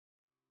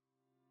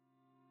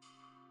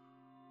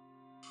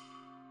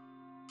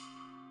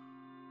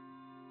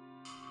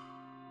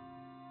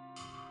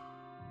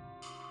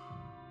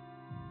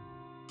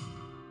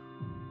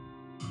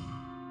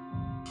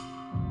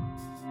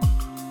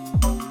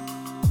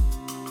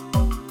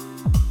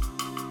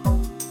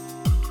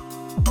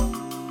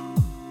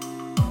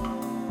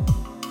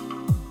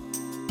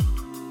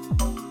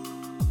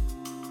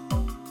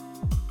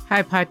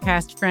Hi,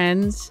 podcast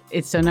friends.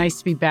 It's so nice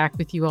to be back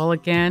with you all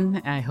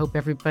again. I hope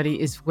everybody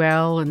is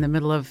well in the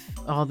middle of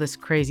all this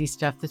crazy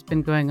stuff that's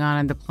been going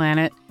on the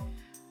planet.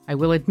 I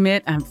will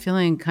admit I'm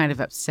feeling kind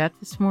of upset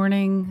this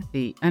morning.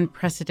 The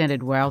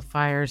unprecedented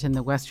wildfires in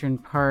the western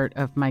part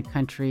of my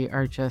country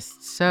are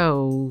just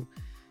so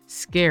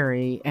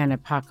scary and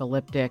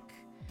apocalyptic.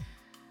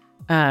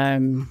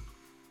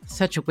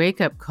 Such a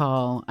wake-up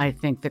call, I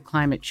think, that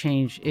climate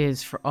change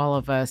is for all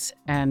of us.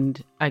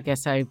 And I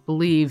guess I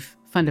believe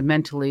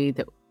fundamentally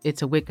that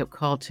it's a wake-up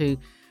call to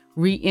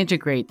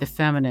reintegrate the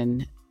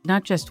feminine,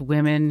 not just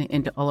women,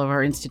 into all of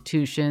our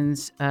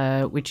institutions,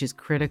 which is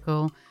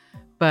critical,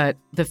 but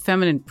the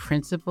feminine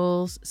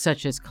principles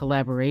such as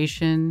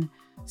collaboration,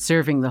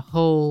 serving the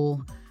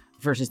whole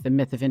versus the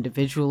myth of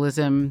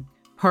individualism,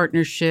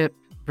 partnership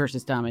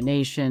versus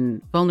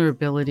domination,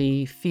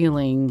 vulnerability,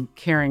 feeling,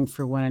 caring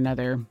for one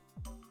another.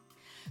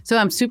 So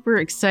I'm super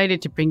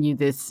excited to bring you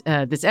this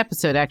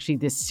episode, actually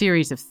this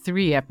series of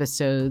 3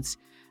 episodes,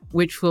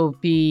 which will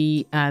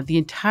be the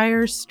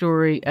entire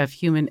story of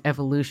human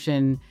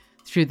evolution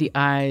through the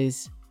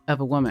eyes of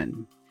a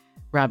woman,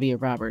 Rabia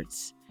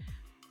Roberts.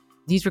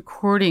 These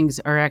recordings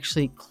are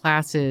actually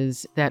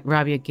classes that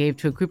Rabia gave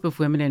to a group of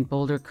women in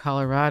Boulder,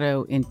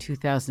 Colorado in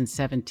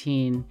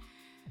 2017.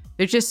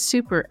 They're just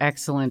super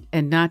excellent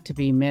and not to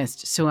be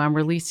missed. So I'm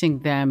releasing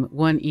them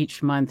one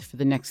each month for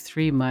the next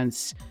 3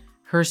 months.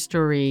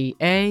 Herstory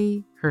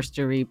A,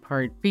 Herstory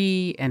Part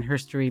B, and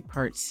Herstory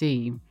Part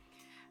C.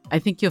 I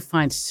think you'll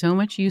find so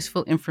much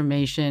useful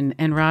information,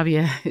 and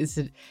Rabia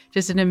is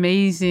just an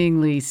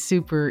amazingly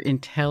super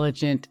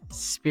intelligent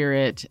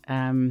spirit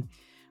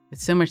with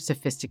so much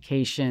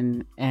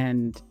sophistication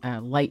and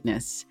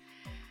lightness.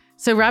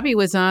 So Rabia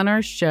was on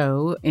our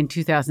show in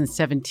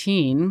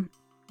 2017,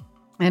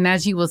 and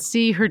as you will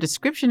see, her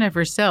description of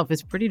herself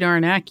is pretty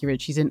darn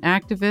accurate. She's an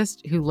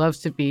activist who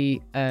loves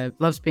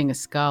being a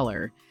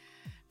scholar.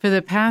 For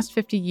the past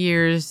 50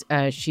 years,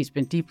 she's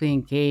been deeply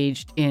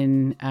engaged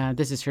in,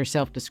 this is her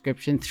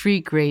self-description, 3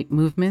 great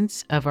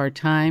movements of our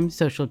time: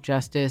 social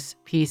justice,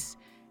 peace,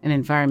 and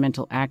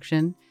environmental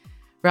action.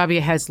 Rabia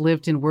has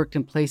lived and worked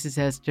in places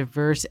as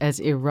diverse as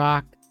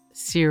Iraq,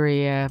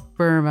 Syria,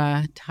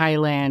 Burma,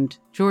 Thailand,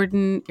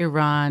 Jordan,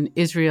 Iran,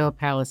 Israel,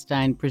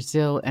 Palestine,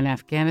 Brazil, and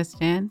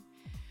Afghanistan.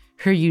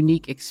 Her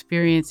unique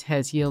experience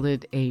has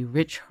yielded a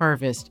rich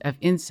harvest of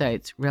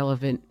insights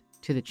relevant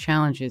to the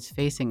challenges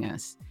facing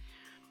us.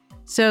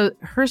 So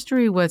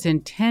Herstory was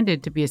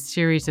intended to be a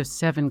series of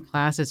 7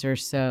 classes or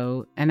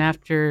so, and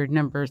after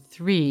number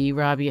 3,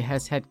 Rabia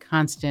has had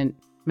constant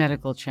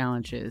medical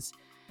challenges.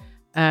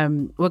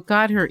 What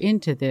got her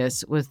into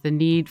this was the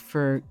need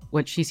for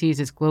what she sees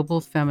as global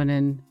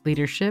feminine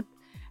leadership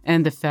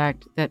and the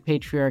fact that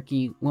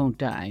patriarchy won't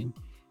die.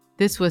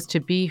 This was to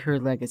be her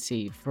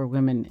legacy for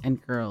women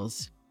and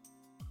girls.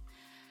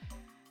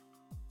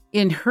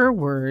 In her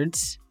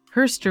words,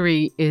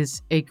 Herstory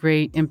is a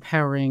great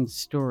empowering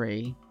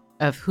story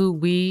of who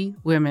we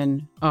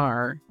women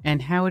are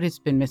and how it has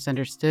been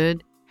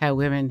misunderstood, how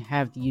women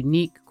have the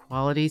unique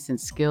qualities and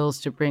skills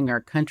to bring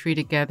our country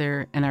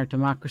together and our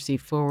democracy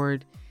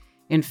forward.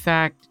 In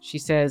fact, she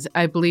says,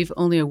 I believe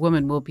only a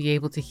woman will be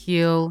able to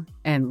heal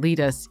and lead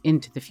us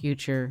into the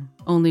future.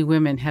 Only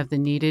women have the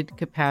needed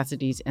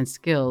capacities and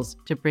skills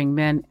to bring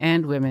men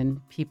and women,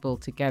 people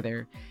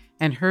together.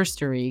 And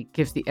Herstory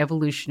gives the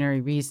evolutionary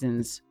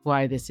reasons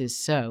why this is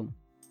so.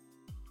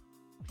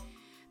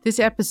 This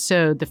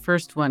episode, the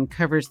first one,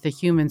 covers the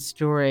human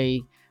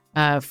story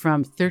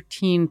from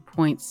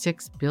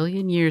 13.6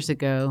 billion years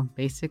ago,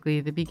 basically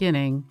the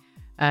beginning,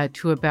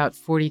 to about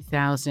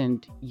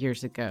 40,000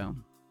 years ago.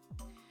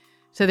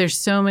 So there's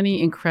so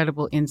many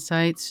incredible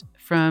insights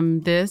from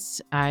this.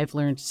 I've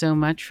learned so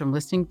much from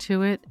listening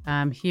to it.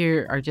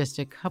 Here are just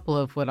a couple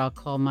of what I'll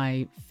call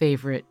my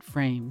favorite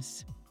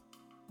frames.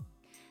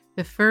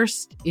 The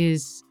first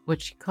is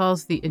what she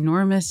calls the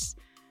enormous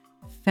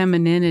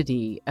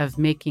femininity of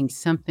making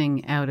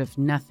something out of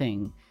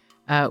nothing,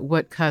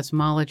 what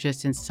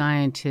cosmologist and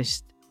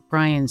scientist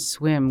Brian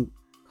Swim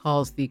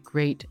calls the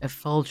great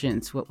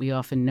effulgence, what we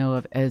often know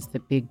of as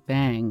the Big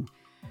Bang,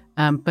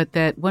 but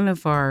that one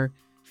of our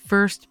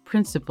first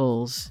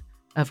principles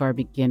of our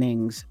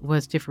beginnings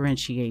was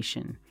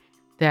differentiation,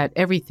 that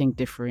everything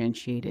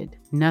differentiated,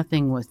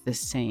 nothing was the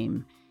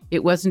same.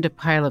 It wasn't a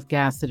pile of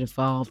gas that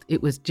evolved,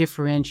 it was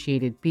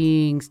differentiated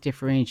beings,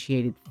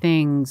 differentiated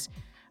things.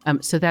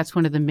 So that's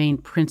one of the main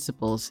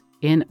principles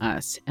in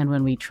us. And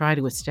when we try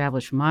to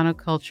establish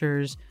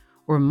monocultures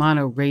or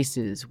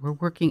mono-races, we're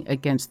working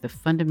against the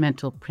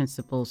fundamental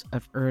principles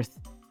of Earth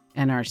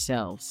and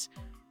ourselves.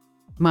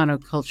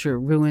 Monoculture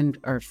ruined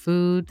our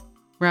food,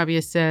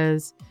 Rabia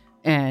says,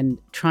 and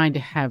trying to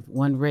have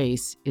one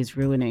race is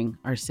ruining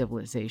our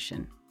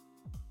civilization.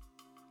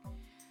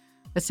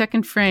 A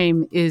second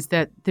frame is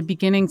that the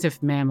beginnings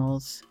of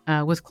mammals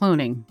was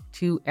cloning,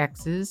 2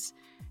 X's,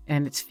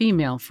 and it's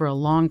female for a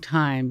long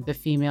time. The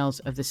females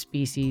of the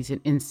species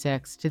and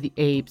insects to the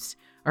apes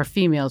are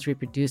females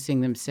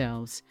reproducing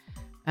themselves.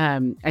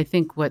 I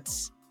think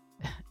what's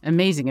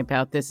amazing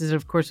about this is,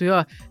 of course,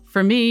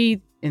 for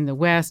me, in the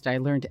West, I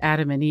learned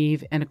Adam and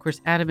Eve. And of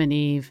course, Adam and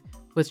Eve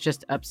was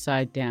just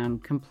upside down,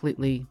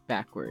 completely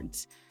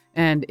backwards.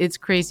 And it's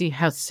crazy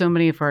how so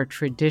many of our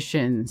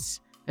traditions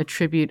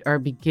attribute our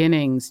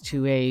beginnings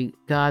to a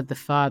God the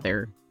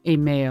Father, a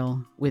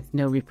male with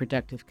no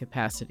reproductive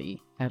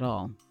capacity at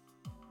all.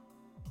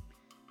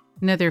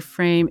 Another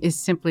frame is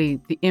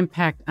simply the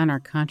impact on our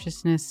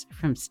consciousness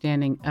from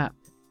standing up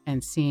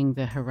and seeing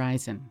the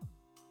horizon.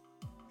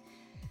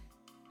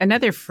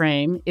 Another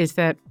frame is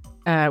that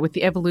with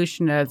the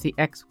evolution of the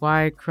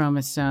XY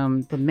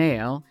chromosome, the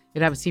male,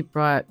 it obviously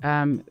brought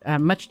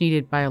much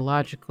needed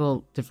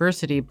biological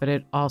diversity, but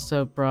it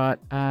also brought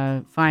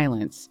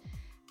violence.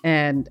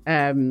 And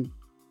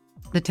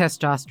the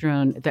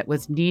testosterone that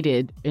was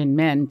needed in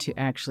men to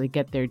actually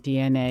get their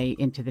DNA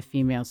into the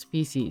female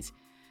species.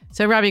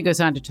 So Rabia goes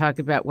on to talk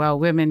about, while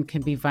women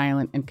can be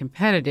violent and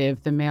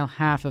competitive, the male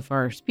half of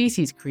our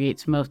species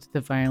creates most of the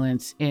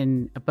violence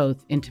in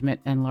both intimate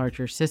and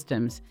larger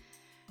systems.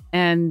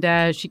 And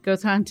she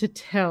goes on to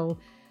tell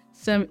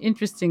some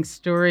interesting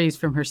stories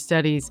from her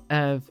studies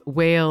of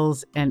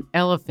whales and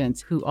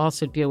elephants who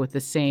also deal with the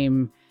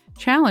same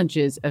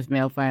challenges of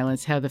male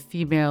violence, how the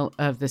female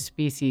of the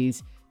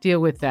species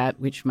deal with that,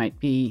 which might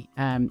be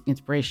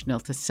inspirational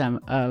to some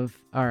of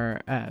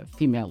our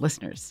female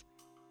listeners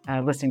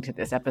listening to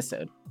this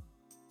episode.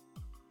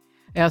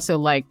 I also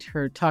liked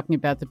her talking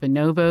about the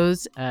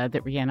bonobos that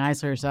Rianne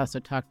Eisler has also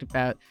talked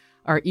about,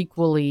 are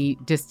equally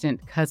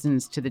distant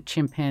cousins to the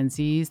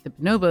chimpanzees. The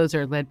bonobos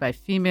are led by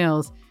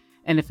females,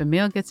 and if a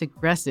male gets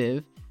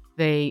aggressive,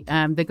 they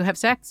go have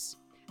sex.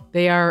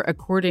 They are,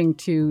 according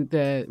to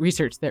the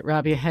research that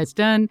Rabia has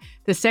done,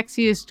 the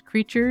sexiest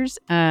creatures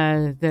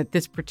that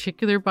this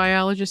particular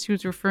biologist who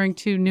was referring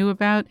to knew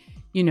about.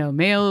 You know,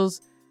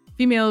 males,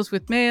 females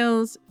with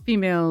males,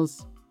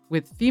 females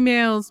with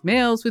females,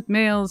 males with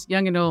males,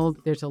 young and old.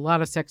 There's a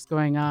lot of sex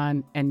going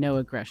on and no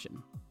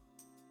aggression.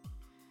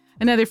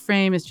 Another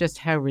frame is just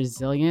how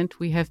resilient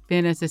we have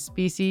been as a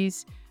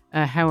species,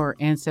 how our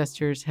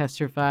ancestors have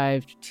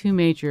survived 2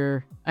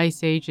 major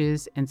ice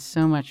ages and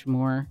so much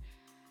more.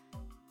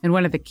 And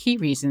one of the key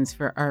reasons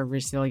for our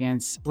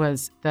resilience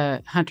was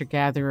the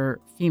hunter-gatherer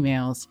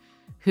females,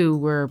 who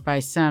were, by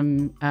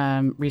some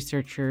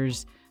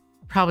researchers,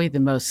 probably the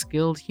most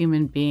skilled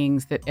human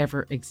beings that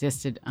ever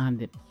existed on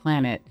the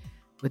planet,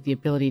 with the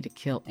ability to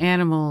kill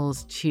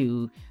animals,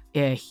 to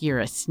hear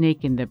a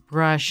snake in the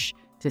brush,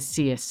 to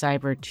see a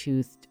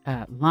saber-toothed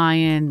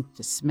lion,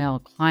 to smell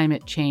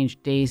climate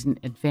change days in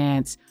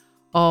advance,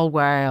 all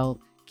while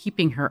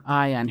keeping her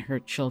eye on her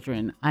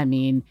children. I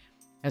mean,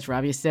 as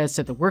Rabia says,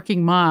 so the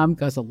working mom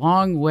goes a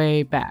long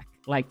way back,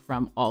 like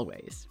from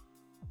always.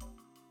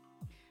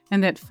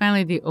 And that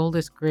finally the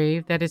oldest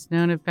grave that is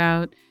known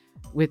about,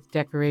 with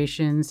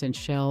decorations and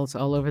shells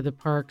all over the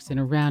parks and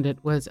around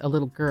it, was a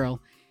little girl.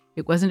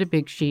 It wasn't a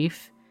big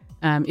chief.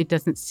 It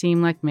doesn't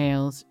seem like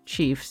males,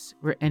 chiefs,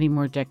 were any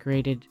more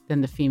decorated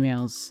than the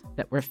females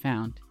that were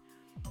found.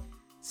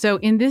 So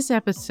in this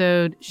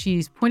episode,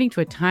 she's pointing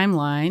to a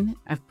timeline.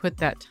 I've put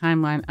that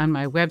timeline on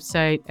my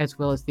website, as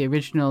well as the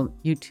original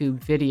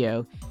YouTube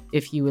video,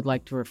 if you would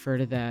like to refer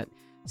to that.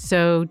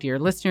 So, dear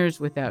listeners,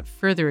 without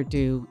further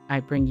ado, I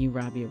bring you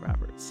Rabia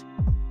Roberts.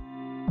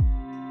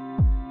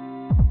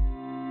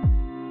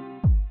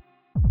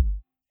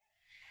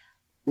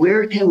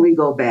 Where can we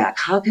go back?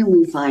 How can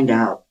we find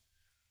out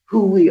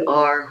who we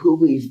are, who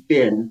we've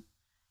been,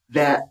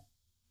 that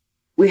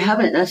we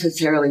haven't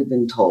necessarily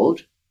been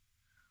told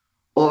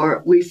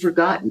or we've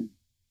forgotten?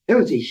 There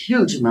was a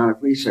huge amount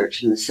of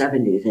research in the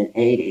 70s and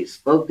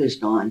 80s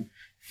focused on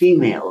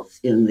females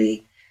in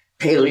the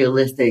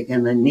Paleolithic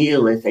and the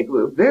Neolithic. They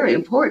were very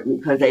important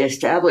because they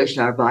established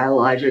our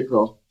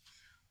biological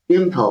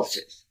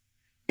impulses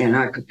and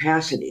our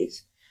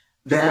capacities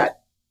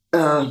that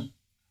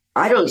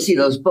I don't see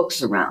those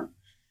books around.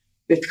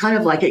 It's kind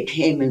of like it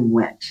came and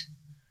went,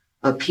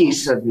 a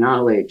piece of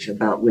knowledge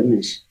about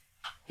women's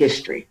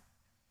history.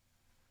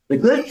 The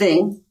good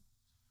thing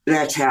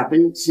that's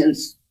happened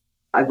since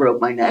I broke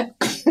my neck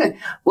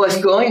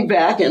was going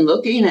back and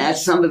looking at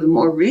some of the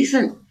more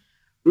recent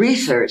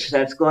research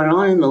that's gone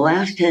on in the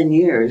last 10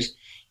 years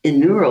in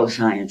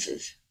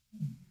neurosciences.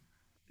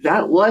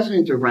 That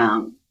wasn't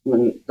around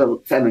when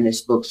the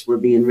feminist books were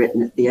being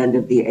written at the end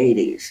of the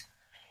 80s.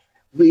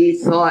 We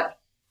thought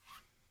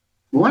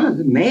one of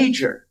the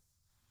major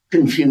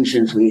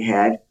confusions we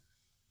had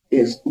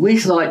is we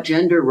thought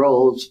gender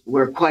roles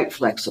were quite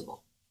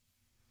flexible,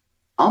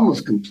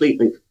 almost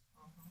completely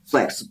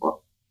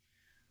flexible.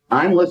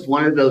 I was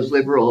one of those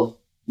liberal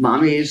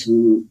mommies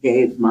who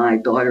gave my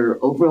daughter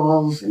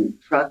overalls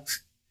and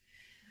trucks,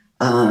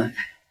 and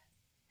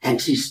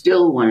she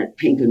still wanted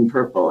pink and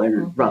purple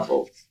and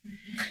ruffles.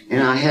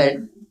 And I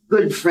had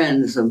good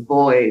friends of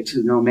boys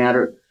who, no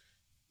matter,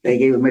 they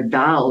gave them a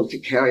doll to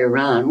carry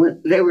around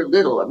when they were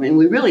little. I mean,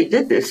 we really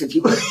did this if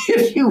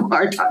you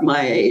aren't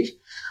my age.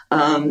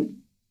 And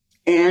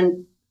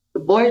the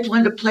boys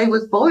wanted to play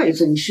with boys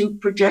and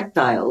shoot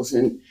projectiles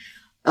and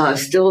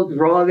still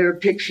draw their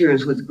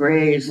pictures with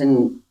grays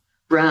and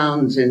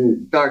browns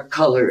and dark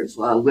colors,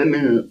 while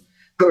women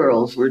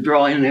girls were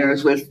drawing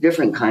theirs with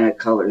different kind of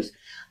colors.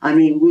 I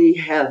mean, we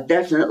have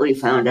definitely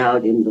found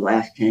out in the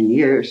last 10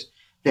 years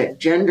that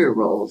gender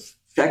roles,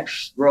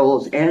 sex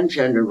roles and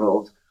gender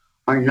roles,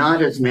 are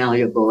not as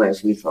malleable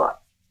as we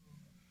thought.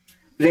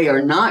 They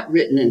are not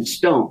written in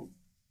stone.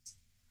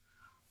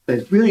 But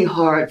it's really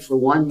hard for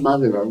one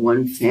mother or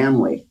one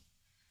family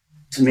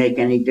to make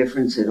any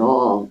difference at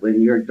all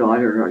when your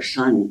daughter or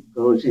son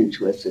goes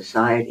into a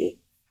society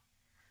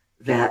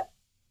that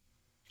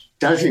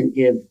doesn't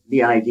give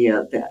the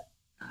idea that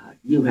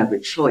you have a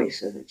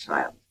choice as a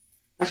child.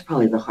 That's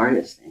probably the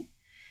hardest thing.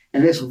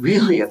 And this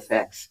really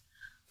affects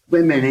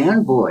women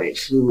and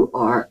boys who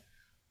are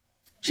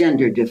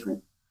gender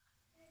different.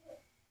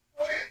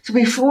 So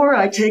before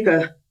I take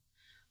a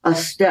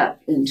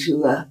step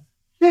into a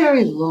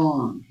very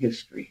long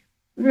history,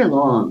 very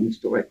long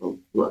historical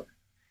look,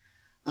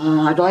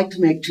 I'd like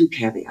to make two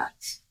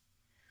caveats.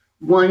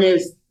 One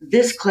is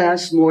this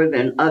class, more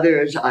than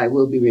others, I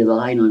will be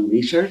relying on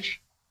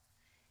research,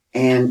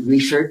 and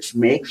research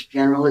makes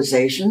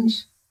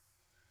generalizations.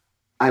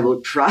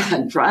 I'm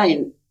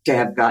trying to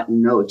have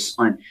gotten notes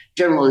on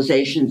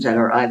generalizations that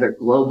are either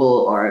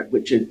global or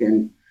which have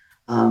been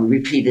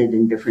repeated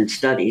in different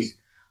studies.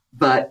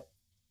 But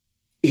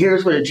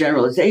here's what a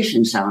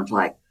generalization sounds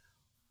like.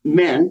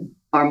 Men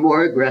are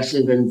more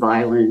aggressive and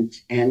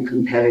violent and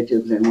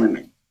competitive than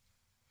women.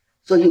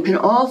 So you can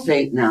all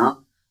think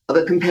now of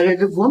a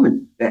competitive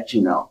woman that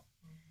you know,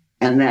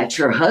 and that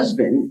your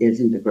husband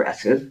isn't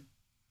aggressive,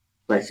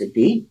 blessed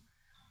be.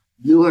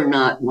 You are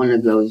not one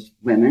of those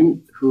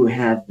women who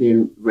have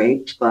been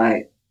raped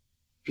by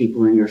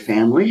people in your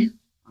family,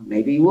 or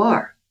maybe you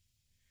are.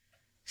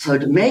 So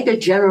to make a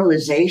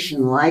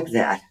generalization like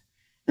that,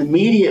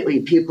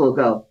 immediately people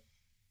go,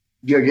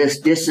 you're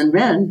just dissing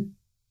men.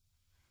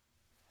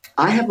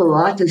 I have a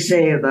lot to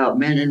say about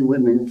men and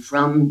women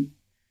from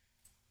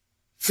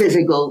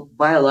physical,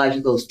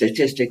 biological,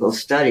 statistical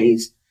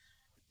studies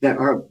that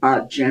are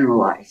about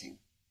generalizing.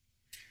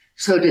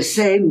 So to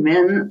say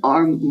men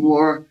are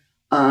more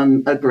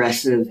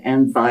aggressive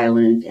and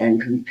violent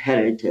and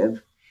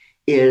competitive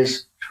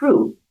is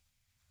true.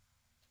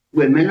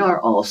 Women are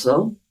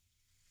also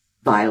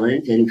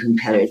violent and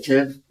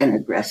competitive and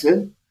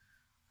aggressive,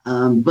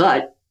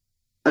 but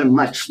a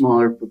much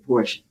smaller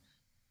proportion.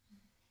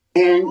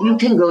 And you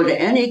can go to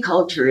any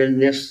culture in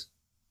this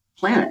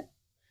planet.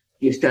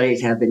 These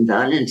studies have been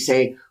done and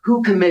say,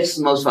 who commits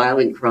the most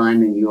violent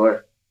crime in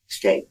your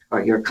state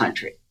or your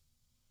country?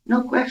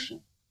 No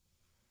question.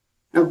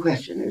 No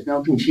question. There's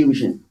no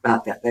confusion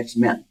about that. That's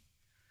men.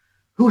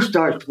 Who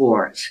starts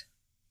wars?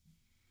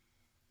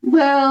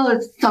 Well,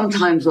 it's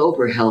sometimes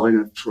over Helen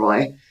of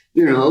Troy,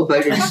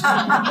 but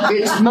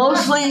it's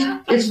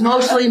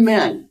mostly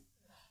men.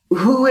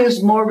 Who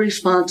is more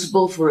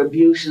responsible for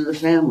abuse in the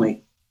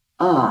family?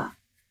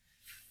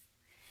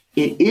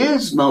 It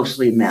is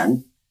mostly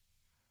men,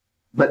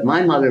 but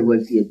my mother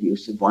was the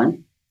abusive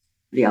one,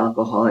 the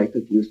alcoholic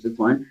abusive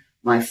one.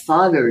 My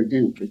father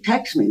didn't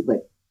protect me,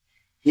 but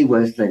he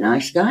was the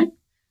nice guy.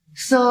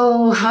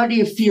 So how do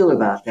you feel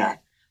about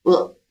that?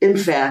 Well, in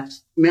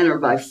fact, men are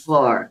by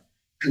far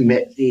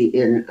commit the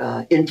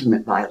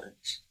intimate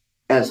violence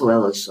as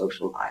well as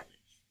social violence.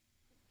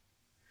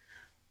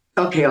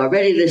 Okay,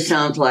 already this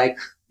sounds like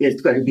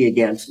it's going to be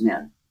against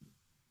men.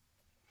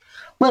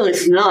 Well,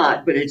 it's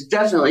not, but it's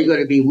definitely going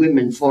to be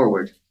women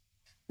forward.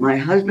 My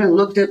husband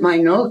looked at my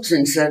notes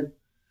and said,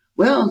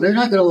 well, they're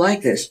not going to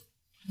like this.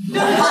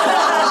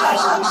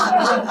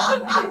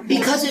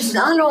 Because it's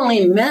not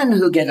only men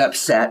who get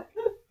upset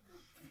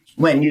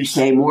when you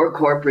say more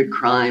corporate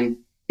crime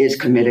is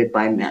committed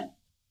by men.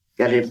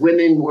 That if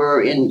women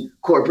were in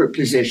corporate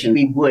position,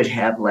 we would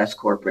have less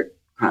corporate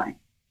crime.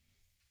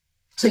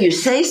 So you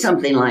say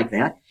something like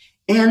that,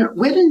 and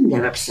women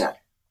get upset.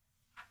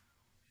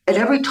 At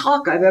every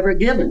talk I've ever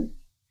given,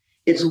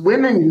 it's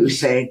women who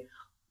say,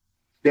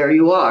 there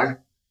you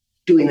are,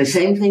 doing the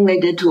same thing they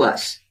did to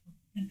us.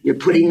 You're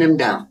putting them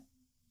down.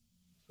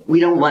 We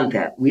don't want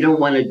that. We don't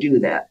want to do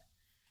that.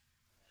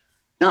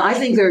 Now, I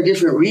think there are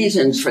different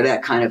reasons for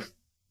that kind of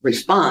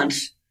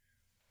response.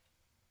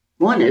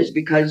 One is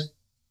because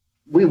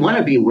we want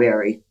to be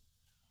wary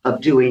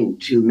of doing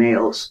to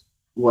males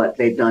what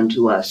they've done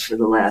to us for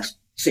the last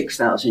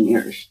 6,000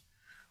 years.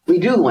 We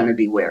do want to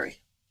be wary.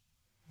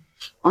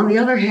 On the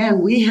other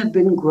hand, we have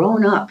been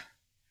grown up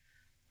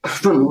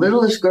from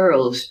littlest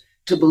girls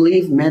to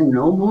believe men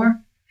know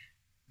more.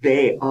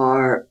 They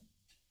are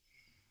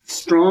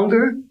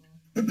stronger.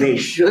 They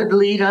should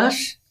lead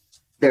us.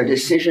 Their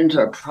decisions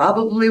are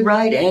probably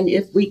right. And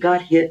if we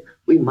got hit,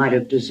 we might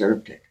have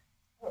deserved it.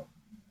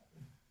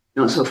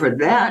 So for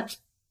that,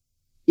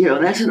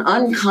 that's an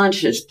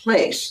unconscious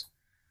place.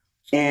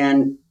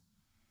 And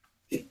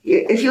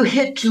if you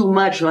hit too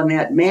much on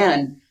that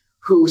man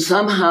who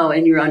somehow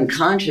in your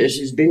unconscious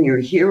has been your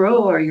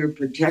hero or your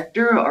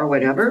protector or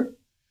whatever,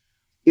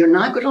 you're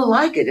not going to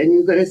like it. And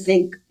you're going to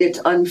think it's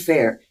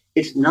unfair.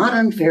 It's not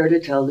unfair to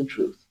tell the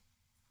truth.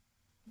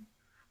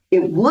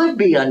 It would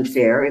be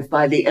unfair if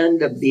by the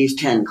end of these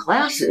 10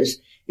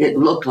 classes, it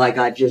looked like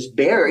I just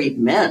buried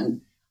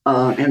men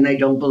and they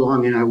don't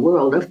belong in our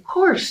world, of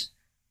course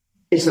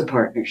it's a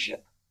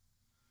partnership.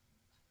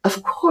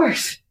 Of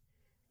course,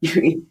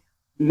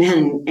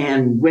 men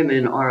and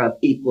women are of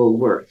equal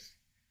worth.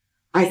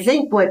 I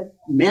think what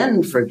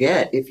men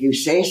forget, if you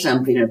say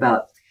something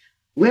about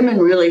women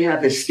really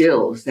have the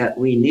skills that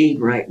we need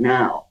right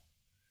now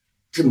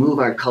to move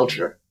our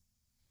culture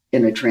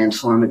in a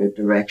transformative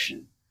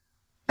direction.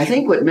 I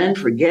think what men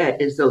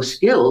forget is those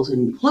skills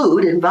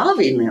include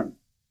involving them.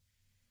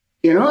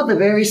 You know, the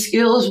very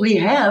skills we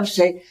have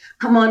say,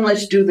 come on,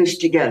 let's do this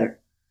together.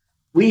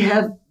 We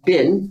have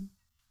been,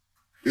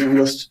 and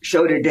we'll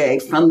show today,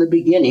 from the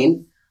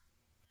beginning,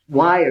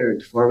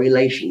 wired for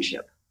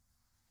relationship.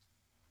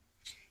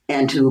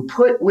 And to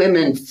put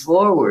women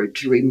forward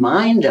to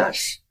remind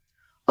us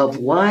of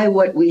why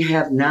what we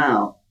have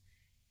now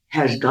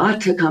has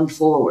got to come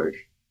forward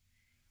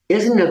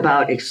isn't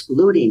about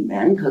excluding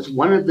men, because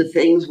one of the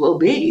things will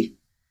be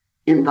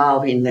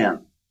involving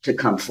them to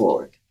come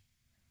forward.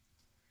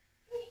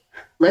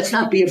 Let's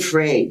not be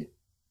afraid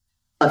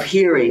of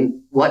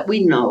hearing what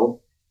we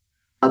know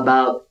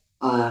about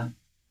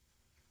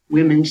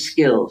women's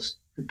skills,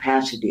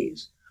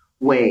 capacities,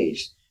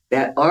 ways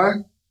that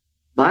are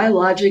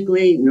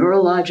biologically,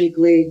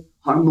 neurologically,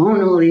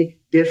 hormonally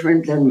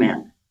different than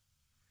men.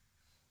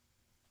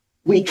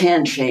 We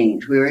can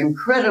change. We're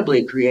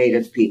incredibly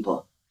creative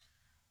people.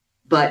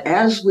 But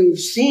as we've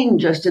seen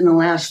just in the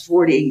last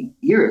 40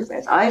 years,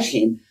 as I've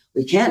seen,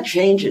 we can't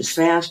change as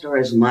fast or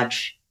as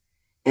much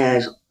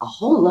as a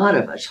whole lot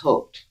of us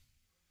hoped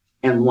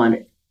and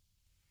wanted.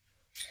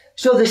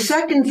 So the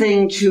second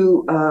thing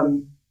to,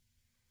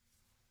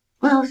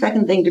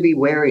 be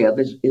wary of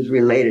is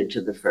related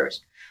to the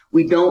first.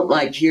 We don't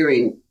like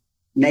hearing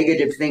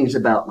negative things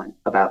about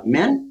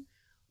men.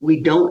 We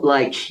don't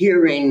like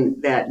hearing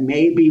that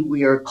maybe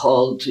we are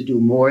called to do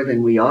more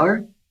than we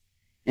are.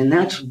 And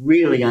that's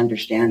really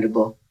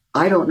understandable.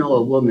 I don't know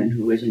a woman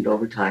who isn't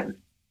overtired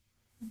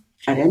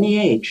at any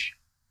age.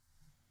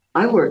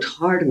 I worked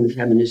hard in the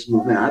feminist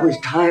movement. I was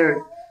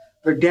tired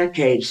for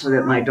decades so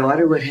that my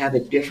daughter would have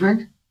it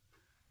different.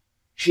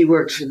 She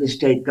works for the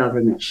state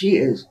government. She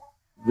is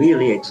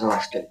really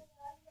exhausted,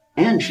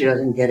 and she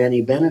doesn't get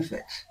any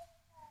benefits.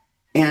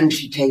 And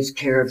she takes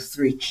care of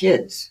 3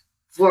 kids.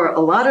 For a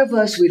lot of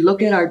us, we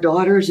look at our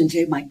daughters and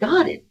say, my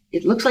God,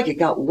 it looks like it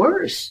got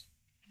worse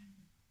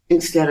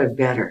instead of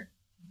better.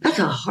 That's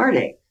a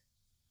heartache.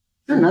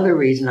 That's another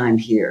reason I'm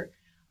here.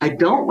 I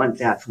don't want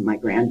that for my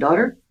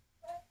granddaughter.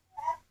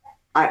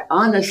 I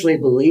honestly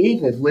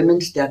believe if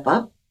women step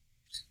up,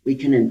 we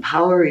can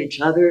empower each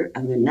other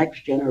and the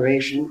next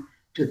generation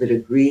to the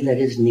degree that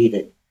is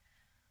needed.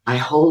 I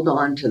hold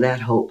on to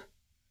that hope.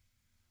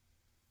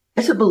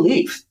 It's a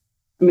belief.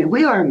 I mean,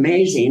 we are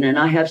amazing, and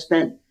I have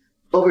spent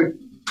over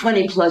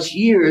 20 plus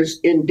years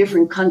in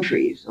different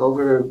countries,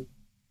 over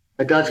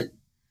a dozen,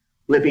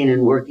 living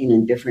and working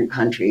in different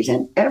countries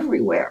and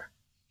everywhere.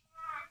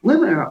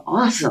 Women are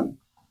awesome.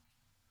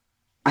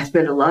 I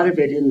spent a lot of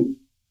it in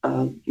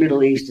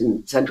Middle East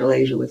and Central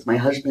Asia with my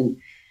husband.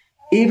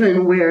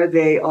 Even where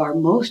they are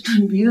most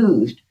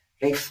abused,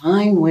 they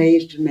find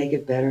ways to make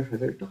it better for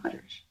their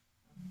daughters.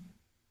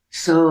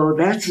 So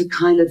that's the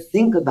kind of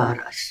think about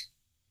us.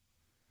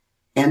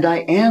 And I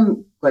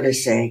am going to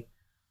say,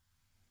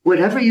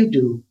 whatever you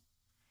do,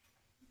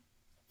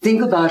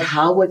 think about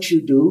how what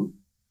you do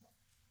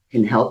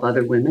can help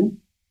other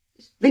women.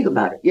 Think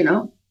about it, you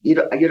know. You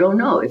don't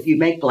know. If you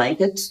make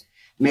blankets,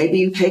 maybe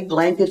you take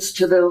blankets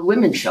to the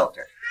women's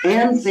shelter.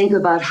 And think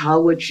about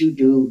how what you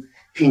do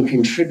can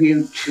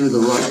contribute to the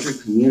larger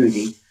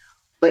community.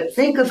 But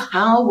think of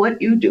how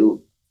what you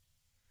do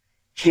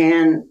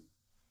can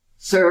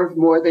serve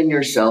more than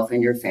yourself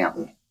and your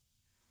family.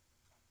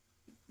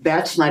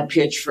 That's my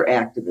pitch for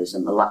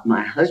activism.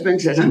 My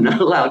husband says I'm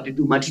not allowed to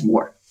do much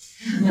more.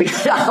 He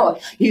said,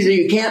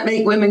 you can't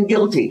make women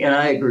guilty. And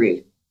I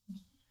agree.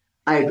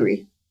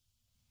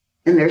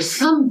 And there's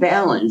some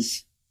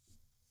balance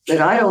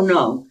that I don't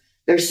know.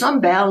 There's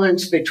some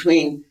balance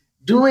between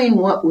doing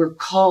what we're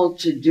called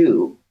to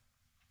do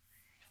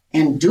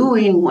and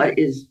doing what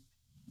is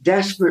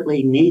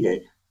desperately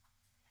needed,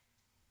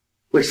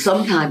 which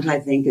sometimes I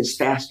think is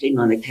fasting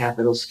on the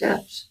Capitol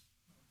steps.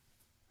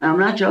 I'm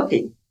not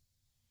joking.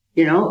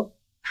 You know,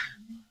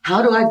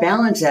 how do I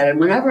balance that? And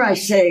whenever I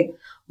say,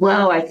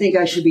 well, I think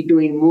I should be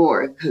doing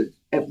more, because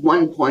at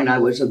one point I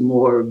was a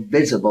more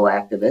visible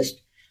activist,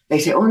 they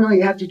say, oh, no,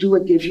 you have to do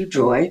what gives you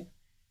joy,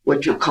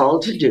 what you're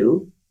called to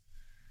do.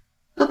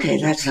 Okay,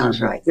 that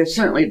sounds right. There's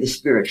certainly the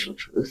spiritual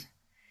truth.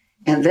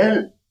 And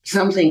then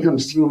something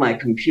comes through my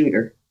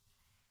computer,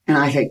 and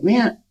I think,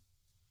 man,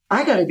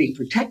 I got to be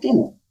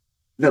protecting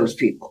those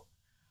people.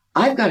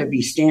 I've got to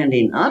be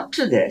standing up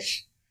to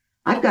this.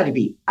 I've got to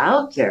be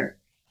out there.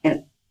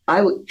 And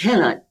I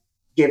cannot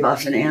give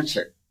us an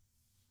answer.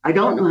 I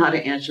don't know how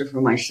to answer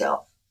for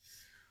myself.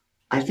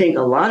 I think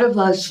a lot of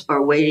us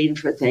are waiting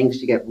for things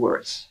to get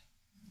worse.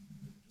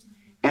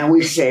 And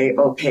we say,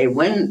 okay,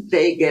 when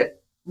they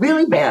get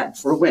really bad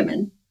for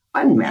women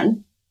and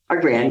men, our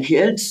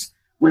grandkids,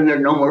 when there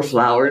are no more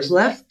flowers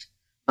left,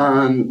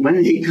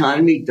 when the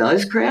economy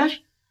does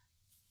crash,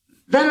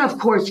 then of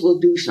course we'll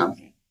do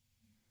something.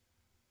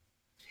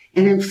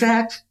 And in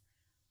fact,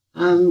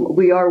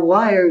 we are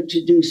wired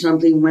to do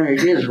something when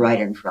it is right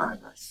in front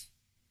of us.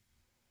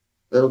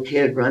 Little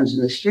kid runs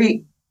in the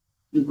street,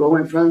 you go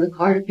in front of the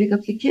car to pick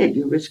up the kid,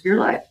 you risk your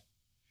life.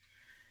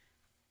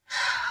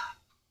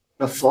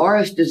 The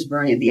forest is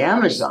burning, the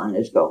Amazon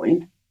is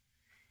going,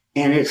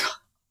 and it's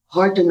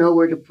hard to know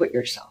where to put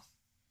yourself.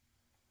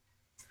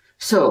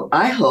 So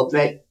I hope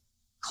that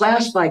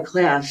class by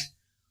class,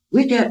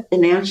 we get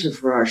an answer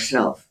for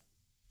ourselves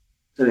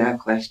to that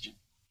question.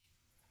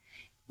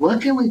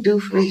 What can we do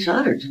for each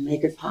other to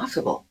make it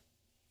possible?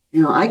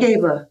 You know, I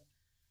gave a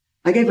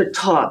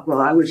talk while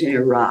I was in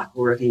Iraq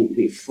working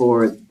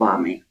before the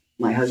bombing.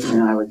 My husband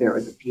and I were there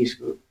with a peace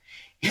group.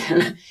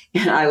 And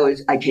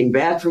I came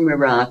back from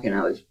Iraq and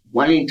I was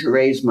wanting to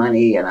raise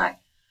money, and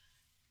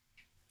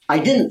I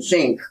didn't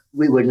think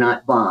we would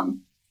not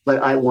bomb,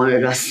 but I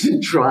wanted us to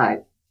try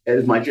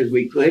as much as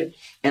we could.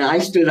 And I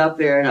stood up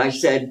there and I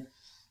said,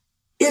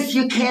 if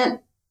you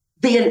can't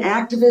be an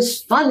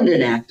activist, fund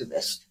an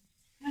activist.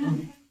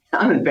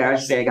 I'm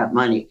embarrassed to say I got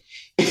money.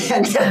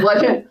 And that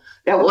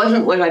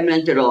wasn't what I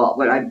meant at all.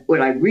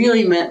 What I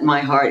really meant in my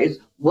heart is,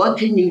 what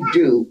can you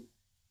do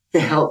to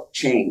help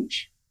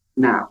change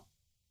now?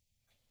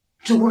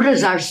 So where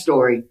does her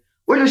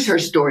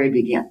story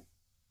begin?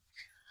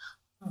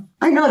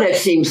 I know that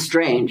seems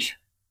strange,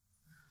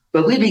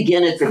 but we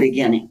begin at the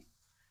beginning.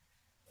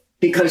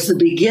 Because the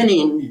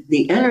beginning,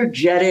 the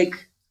energetic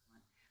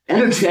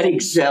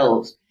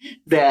cells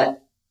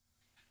that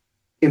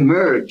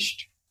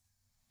emerged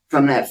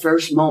from that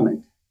first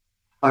moment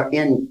are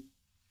in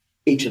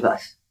each of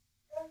us.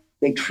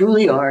 They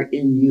truly are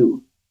in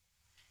you.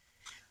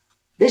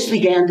 This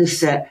began to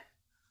set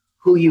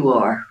who you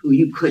are, who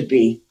you could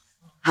be,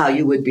 how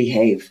you would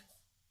behave.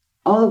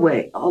 All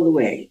the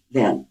way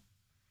then.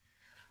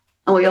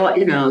 And we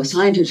all,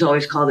 scientists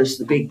always call this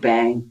the Big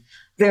Bang.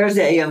 There's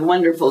a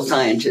wonderful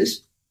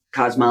scientist,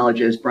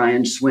 cosmologist,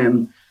 Brian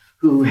Swim,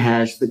 who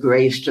has the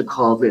grace to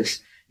call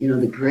this,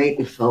 the great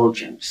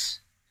effulgence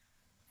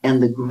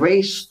and the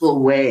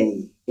graceful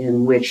way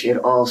in which it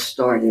all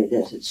started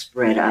as it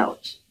spread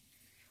out,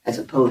 as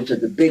opposed to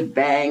the Big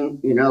Bang,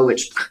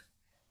 which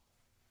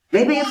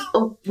maybe if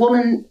a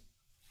woman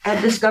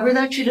had discovered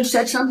that, she'd have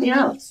said something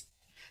else.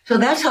 So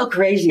that's how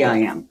crazy I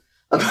am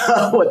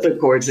about what the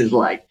course is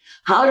like.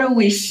 How do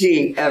we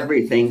see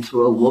everything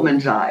through a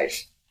woman's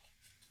eyes?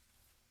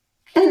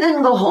 And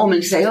then go home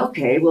and say,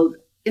 okay, well,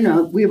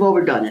 we've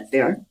overdone it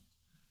there.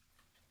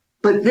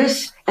 But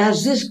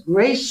as this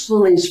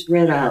gracefully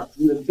spread out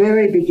from the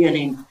very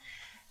beginning,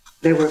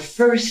 there were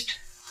first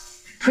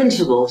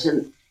principles,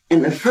 and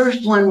the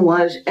first one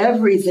was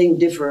everything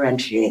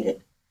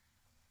differentiated.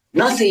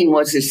 Nothing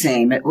was the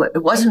same. It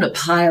wasn't a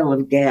pile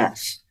of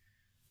gas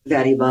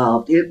that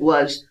evolved. It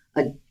was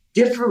a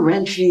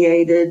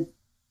differentiated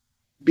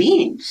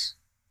beings,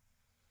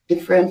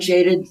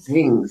 differentiated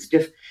things.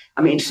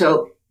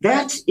 So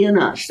that's in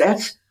us.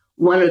 That's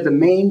one of the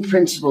main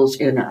principles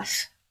in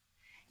us.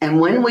 And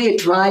when we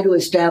try to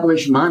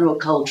establish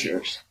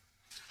monocultures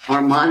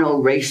or mono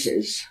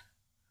races,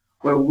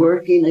 we're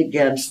working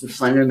against the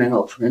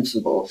fundamental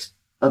principles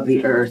of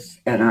the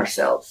earth and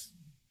ourselves.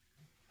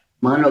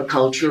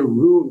 Monoculture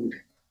ruined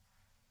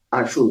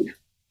our food.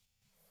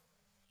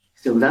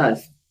 Still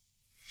does.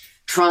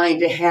 Trying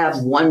to have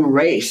one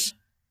race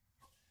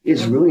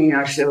is ruining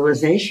our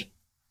civilization.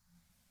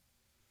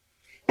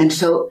 And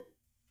so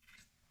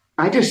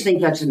I just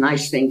think that's a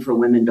nice thing for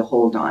women to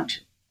hold on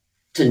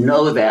to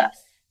know that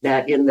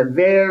in the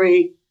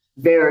very,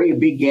 very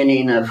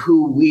beginning of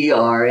who we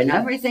are and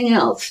everything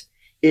else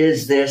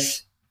is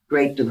this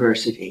great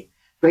diversity,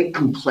 great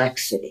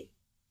complexity.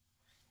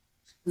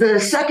 The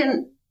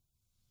second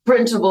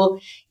principle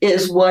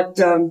is what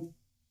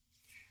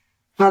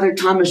Father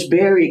Thomas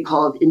Berry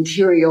called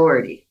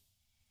interiority.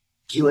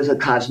 He was a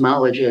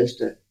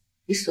cosmologist,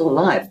 he's still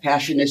alive,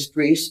 passionist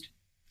priest,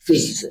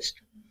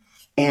 physicist.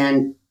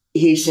 And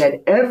he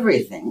said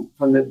everything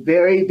from the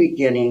very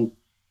beginning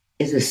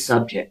is a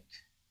subject.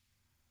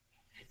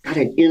 It's got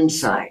an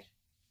inside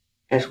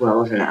as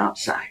well as an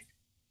outside.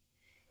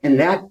 And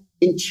that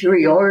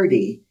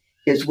interiority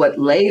is what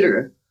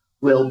later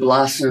will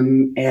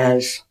blossom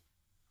as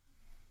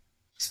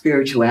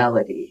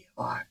spirituality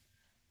or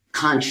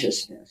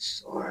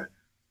consciousness or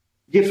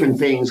different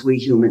things we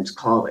humans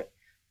call it.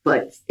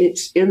 But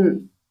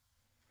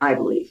I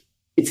believe,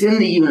 it's in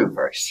the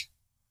universe.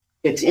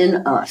 It's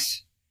in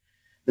us.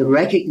 The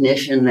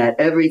recognition that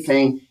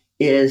everything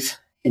is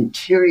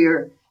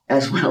interior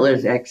as well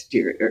as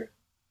exterior.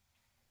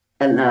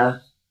 And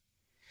the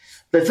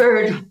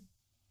third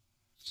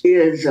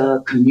is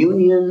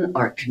communion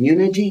or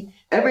community.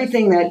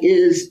 Everything that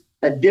is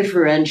a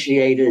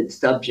differentiated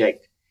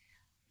subject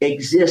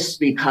exists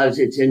because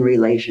it's in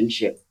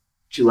relationship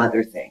to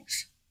other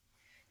things.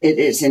 It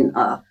is in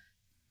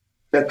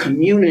the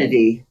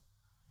community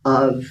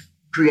of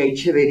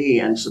creativity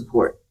and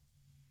support.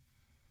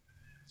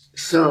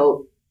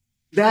 So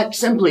that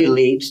simply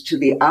leads to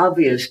the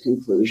obvious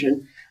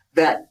conclusion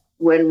that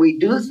when we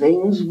do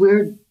things,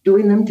 we're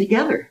doing them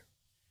together.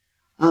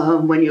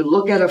 When you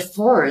look at a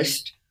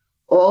forest,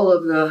 all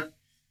of the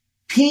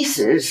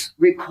pieces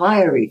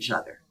require each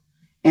other.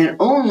 And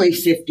only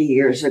 50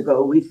 years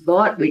ago, we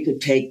thought we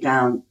could take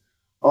down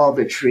all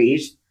the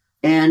trees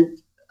and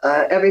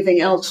everything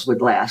else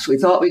would last. We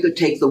thought we could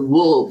take the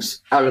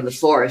wolves out of the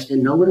forest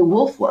and know what a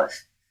wolf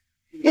was.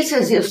 It's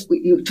as if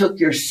you took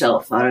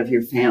yourself out of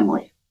your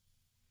family.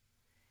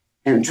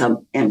 And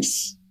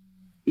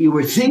you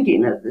were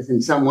thinking of this,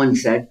 and someone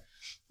said,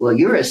 well,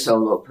 you're a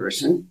solo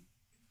person.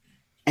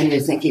 And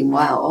you're thinking,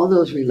 wow, all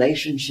those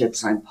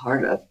relationships I'm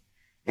part of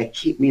that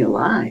keep me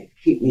alive,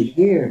 keep me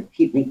here,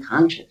 keep me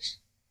conscious.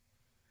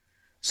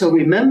 So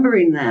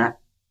remembering that,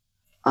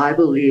 I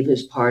believe,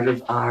 is part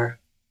of our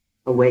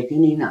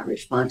awakening, our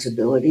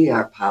responsibility,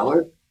 our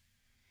power.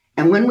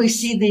 And when we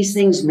see these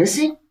things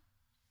missing,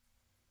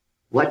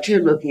 what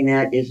you're looking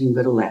at isn't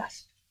going to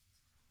last.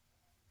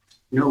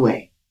 No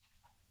way.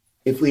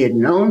 If we had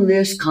known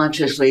this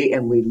consciously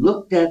and we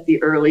looked at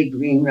the early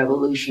green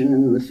revolution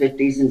in the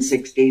 50s and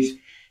 60s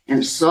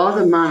and saw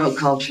the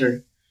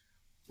monoculture,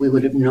 we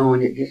would have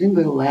known it isn't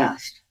going to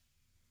last.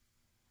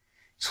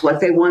 It's what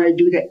they want to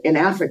do in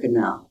Africa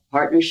now.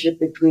 Partnership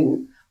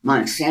between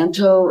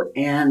Monsanto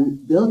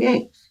and Bill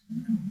Gates,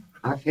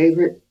 our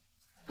favorite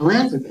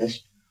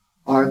philanthropist,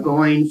 are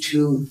going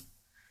to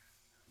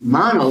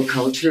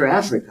monoculture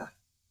Africa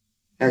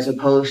as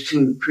opposed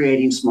to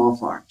creating small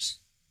farms.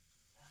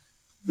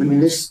 I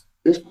mean, this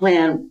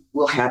plan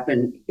will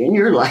happen in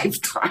your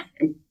lifetime,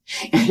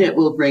 and it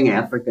will bring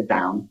Africa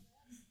down.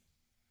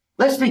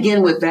 Let's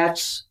begin with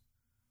that's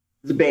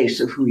the base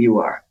of who you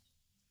are.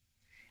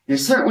 And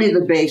it's certainly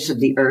the base of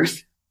the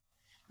earth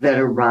that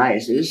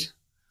arises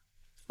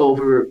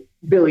over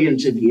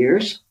billions of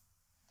years.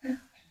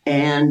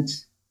 And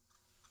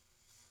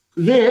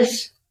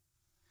this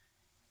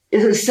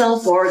is a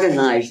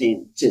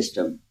self-organizing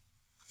system.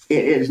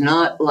 It is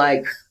not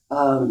like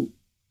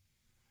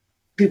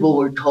people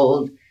were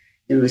told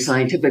in the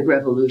scientific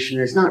revolution.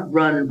 It's not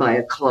run by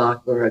a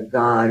clock or a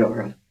god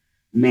or a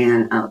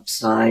man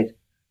outside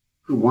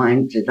who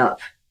winds it up.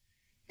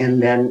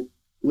 And then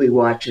we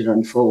watch it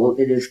unfold.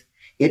 It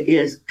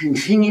is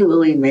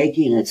continually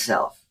making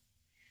itself.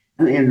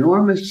 And the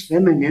enormous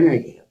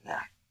femininity of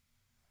that,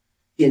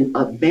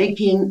 of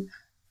making,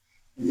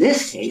 in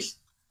this case,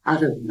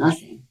 out of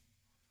nothing,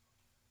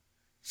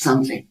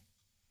 something.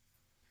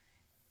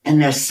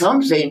 And that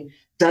something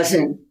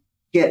doesn't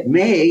get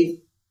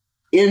made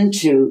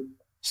into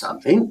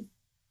something.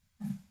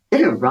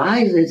 It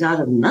arises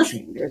out of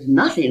nothing. There's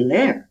nothing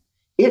there.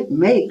 It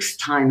makes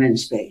time and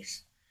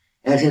space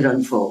as it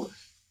unfolds.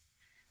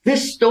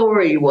 This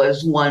story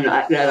was one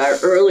that our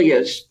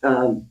earliest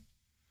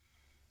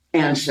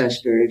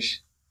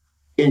ancestors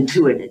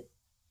intuited.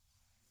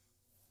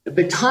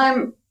 The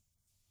time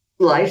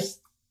life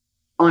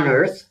on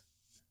Earth,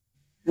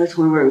 that's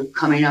when we're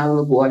coming out of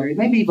the water.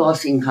 Maybe you've all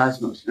seen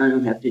Cosmos, and I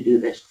don't have to do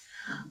this.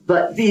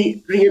 But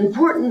the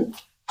important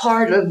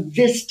part of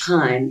this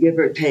time, give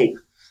or take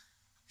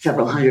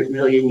several 100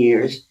 million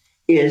years,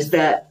 is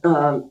that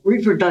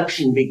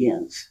reproduction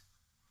begins.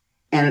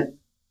 And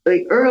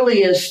the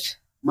earliest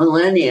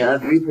millennia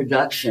of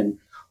reproduction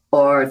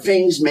are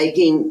things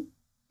making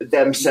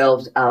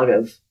themselves out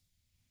of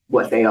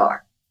what they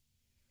are.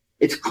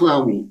 It's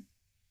cloning.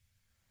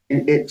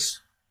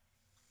 It's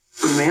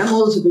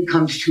mammals, it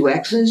becomes two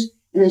X's,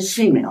 and it's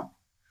female.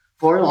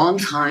 For a long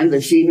time,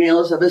 the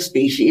females of a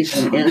species,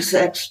 from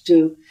insects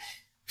to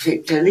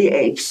the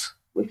apes,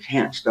 we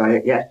can't start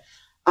it yet,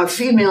 are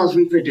females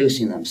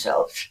reproducing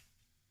themselves.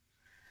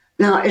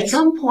 Now, at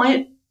some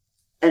point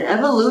in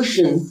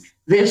evolution,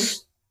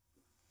 this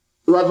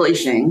lovely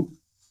thing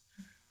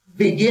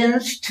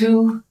begins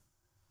to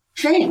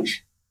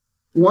change.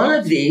 One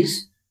of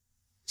these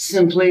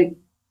simply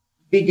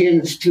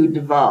begins to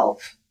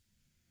devolve.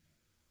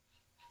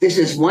 This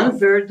is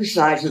 1/3 the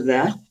size of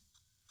that.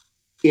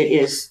 It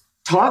is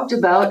talked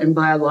about in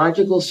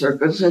biological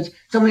circles as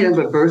something of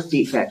a birth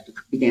defect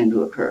began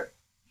to occur.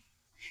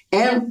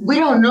 And we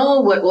don't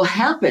know what will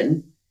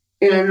happen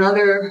in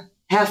another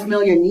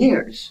 500,000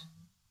 years.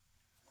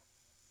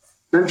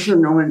 I'm sure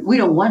we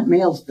don't want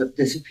males to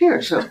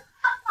disappear. So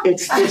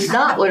it's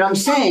not what I'm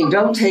saying.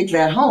 Don't take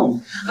that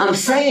home. I'm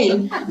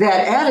saying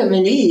that Adam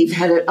and Eve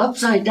had it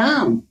upside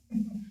down.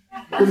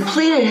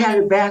 Completed had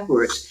it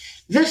backwards.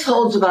 This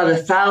holds about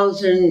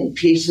 1,000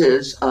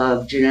 pieces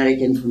of genetic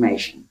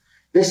information.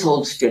 This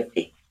holds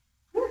 50.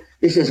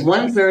 This is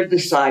 1/3 the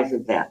size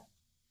of that.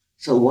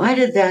 So why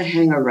did that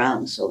hang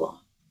around so long?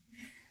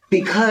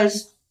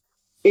 Because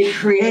it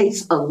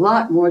creates a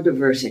lot more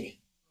diversity.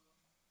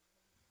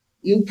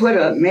 You put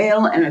a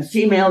male and a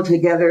female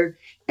together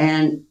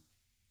and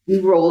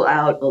you roll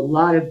out a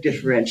lot of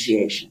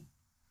differentiation,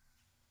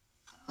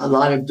 a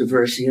lot of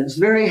diversity. And it's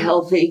very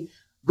healthy,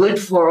 good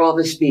for all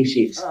the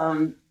species.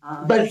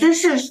 But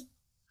this is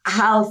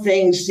how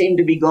things seem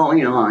to be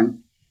going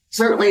on,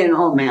 certainly in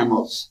all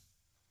mammals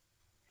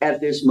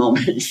at this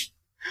moment.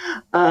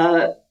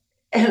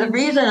 And the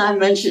reason I'm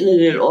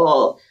mentioning it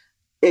all,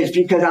 is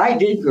because I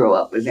did grow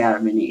up with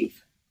Adam and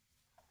Eve.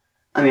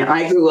 I mean,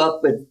 I grew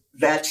up with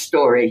that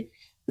story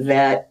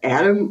that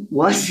Adam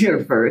was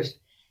here first.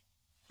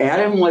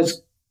 Adam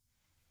was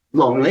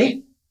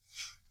lonely,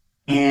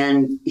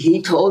 and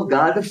he told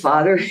God the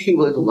Father he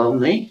was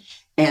lonely.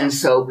 And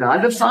so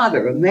God the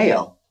Father, a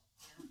male,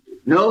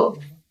 no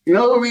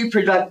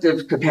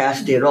reproductive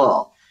capacity at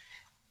all.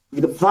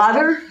 The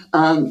Father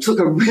took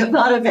a rib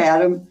out of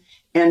Adam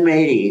and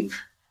made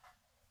Eve.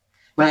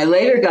 When I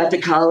later got to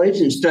college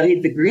and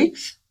studied the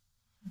Greeks,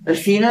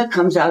 Athena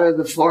comes out of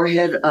the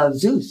forehead of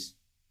Zeus.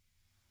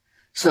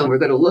 So we're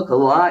going to look a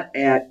lot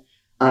at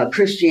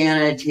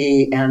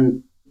Christianity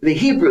and the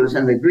Hebrews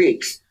and the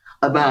Greeks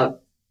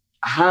about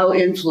how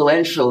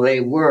influential they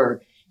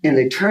were in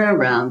the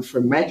turnaround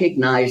from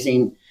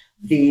recognizing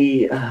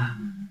the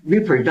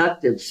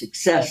reproductive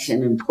success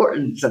and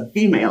importance of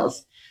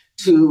females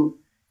to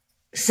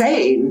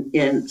saying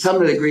in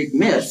some of the Greek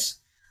myths,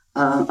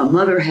 a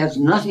mother has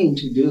nothing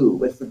to do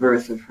with the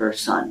birth of her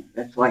son.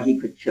 That's why he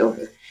could kill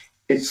her.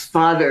 It's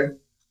father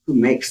who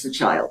makes the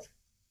child.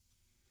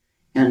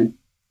 And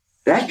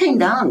that came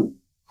down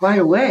quite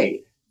a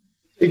way.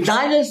 The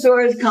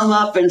dinosaurs come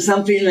up, and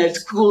something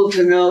that's cool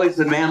to know is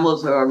the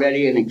mammals are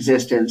already in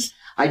existence.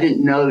 I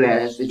didn't know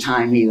that at the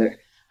time either.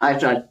 I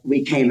thought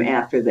we came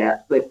after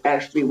that, but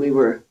actually we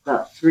were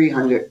about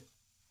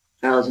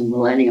 300,000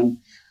 millennium.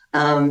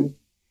 And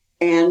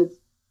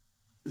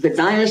the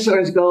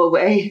dinosaurs go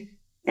away,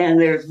 and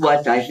there's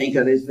what I think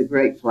of as the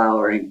great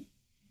flowering.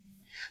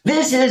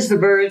 This is the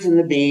birds and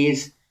the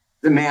bees,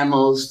 the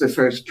mammals, the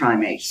first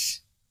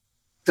primates.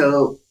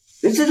 So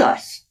this is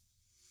us.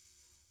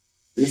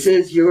 This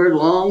is your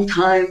long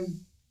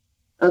time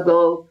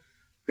ago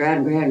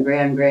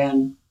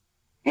grand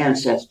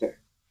ancestor.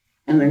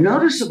 And the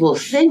noticeable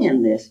thing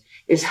in this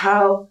is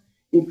how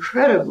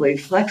incredibly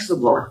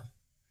flexible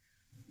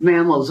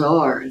mammals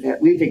are,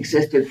 that we've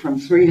existed from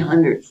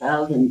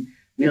 300,000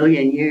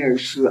 million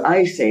years through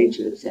ice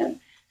ages and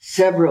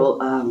several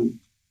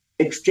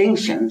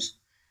extinctions.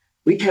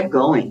 We kept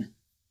going.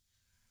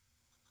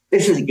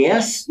 This is a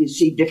guess. You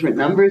see different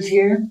numbers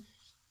here.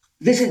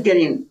 This is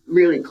getting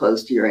really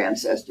close to your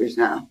ancestors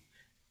now.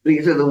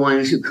 These are the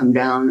ones who come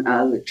down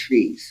out of the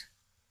trees.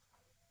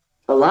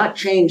 A lot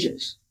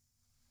changes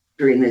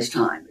during this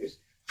time. There's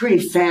pretty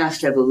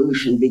fast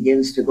evolution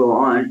begins to go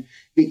on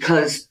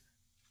because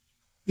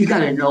you got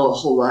to know a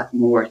whole lot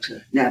more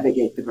to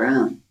navigate the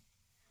ground.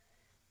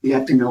 You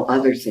have to know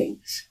other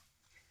things.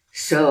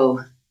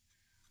 So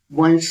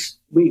once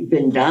we've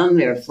been down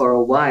there for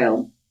a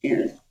while,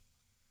 and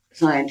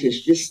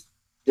scientists just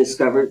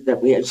discovered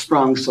that we had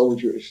strong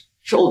shoulders.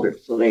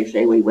 So they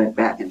say we went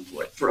back and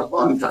forth for a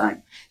long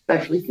time,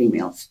 especially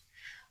females,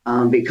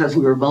 because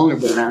we were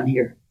vulnerable down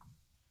here.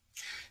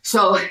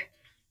 So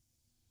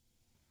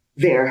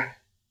there.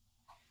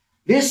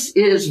 This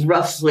is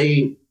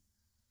roughly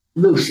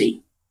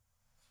Lucy.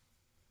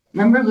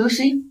 Remember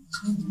Lucy?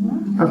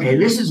 Okay,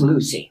 this is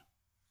Lucy.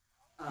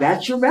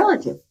 That's your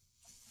relative.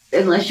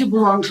 Unless you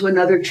belong to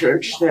another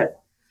church, a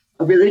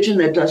religion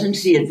that doesn't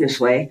see it this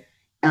way,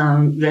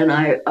 then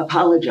I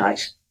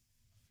apologize.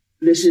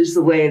 This is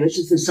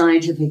the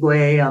scientific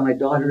way. I'm a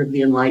daughter of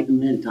the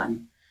Enlightenment.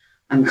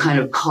 I'm kind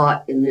of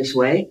caught in this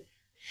way.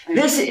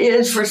 This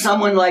is, for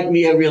someone like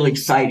me, a real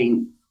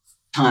exciting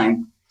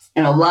time.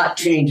 And a lot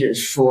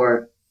changes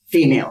for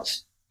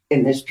females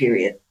in this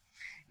period.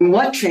 And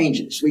what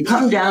changes? We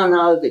come down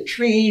out of the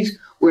trees.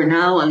 We're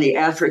now on the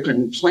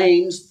African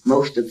plains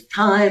most of the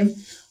time.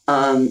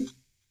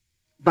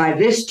 By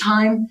this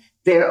time,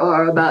 there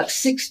are about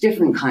 6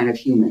 different kind of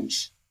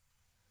humans.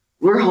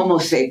 We're Homo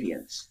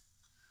sapiens.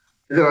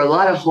 There are a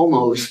lot of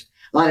homos,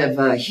 a lot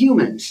of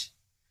humans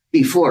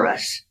before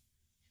us.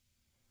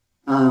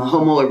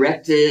 Homo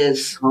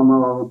erectus,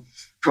 Homo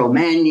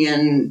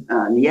Cro-Magnon,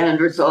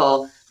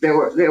 Neanderthal.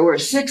 There were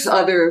 6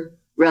 other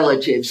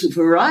relatives who,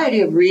 for a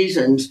variety of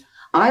reasons,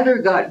 either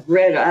got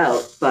bred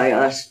out by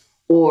us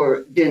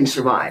or didn't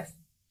survive.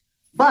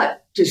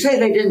 But to say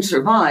they didn't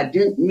survive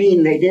didn't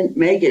mean they didn't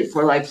make it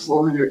for like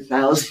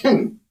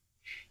 400,000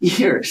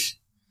 years.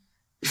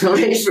 So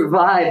they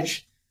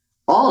survived,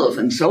 all of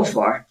them so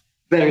far,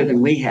 better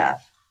than we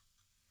have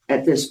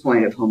at this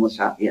point of Homo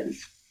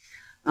sapiens.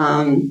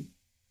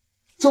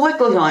 So what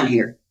goes on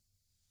here?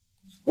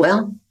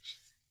 Well,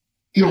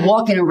 you're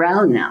walking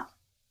around now,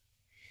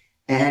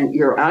 and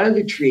you're out of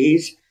the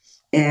trees,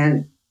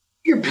 and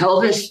your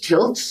pelvis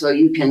tilts so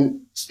you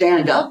can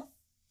stand up.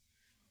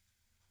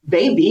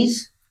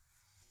 Babies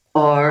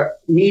are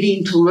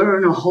needing to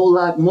learn a whole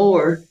lot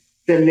more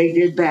than they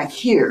did back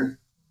here.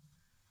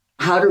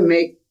 How to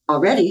make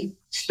already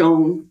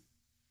stone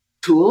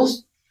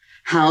tools,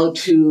 how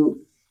to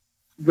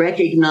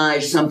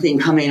recognize something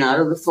coming out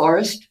of the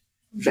forest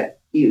that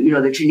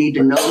that you need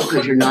to know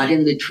because you're not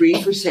in the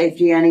tree for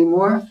safety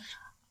anymore.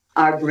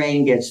 Our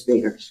brain gets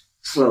bigger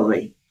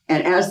slowly.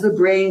 And as the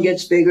brain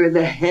gets bigger,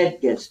 the head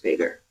gets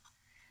bigger.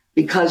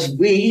 Because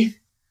we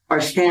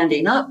are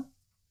standing up,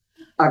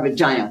 our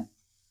vagina,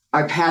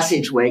 our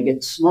passageway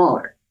gets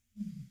smaller.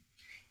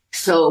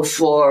 So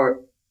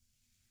for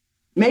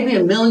maybe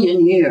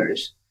 1,000,000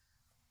 years,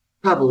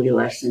 probably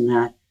less than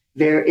that,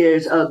 there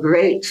is a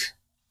great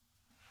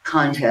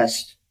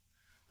contest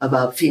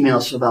about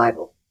female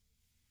survival.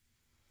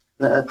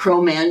 The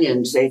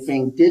Cro-Magnons, they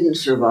think, didn't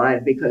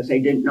survive because they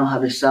didn't know how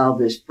to solve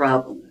this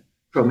problem. The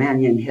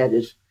Cro-Magnon head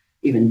is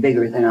even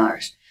bigger than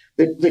ours.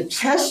 The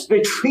test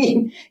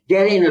between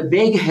getting a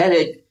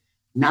big-headed,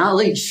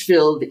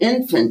 knowledge-filled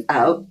infant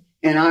out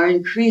and our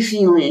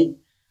increasingly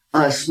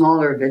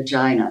smaller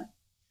vagina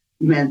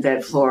meant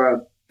that for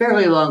a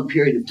fairly long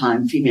period of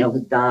time, females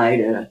had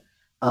died at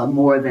a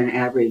more than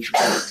average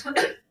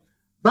rate.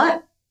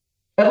 But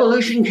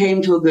evolution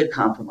came to a good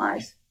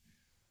compromise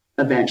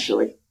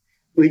eventually.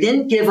 We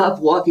didn't give up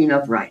walking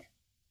upright.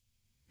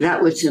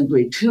 That was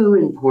simply too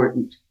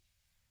important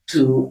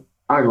to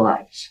our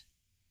lives,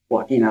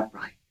 walking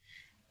upright.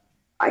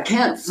 I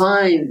can't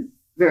find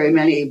very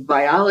many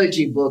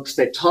biology books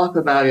that talk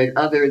about it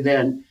other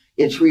than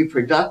its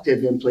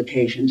reproductive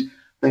implications.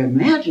 But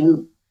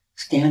imagine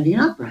standing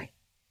upright.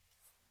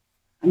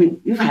 I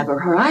mean, you have a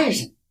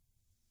horizon.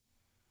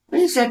 What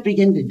does that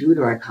begin to do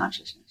to our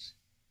consciousness?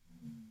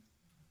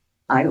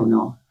 I don't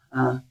know.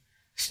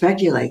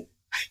 Speculate.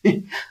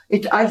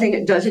 I think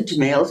it does it to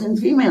males and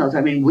females.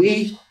 I mean,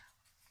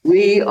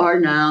 we are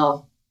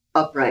now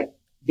upright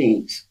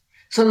beings.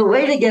 So the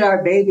way to get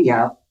our baby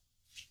out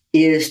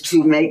is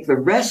to make the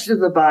rest of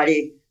the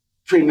body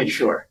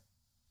premature.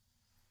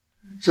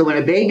 So when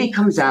a baby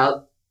comes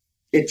out,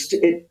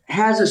 it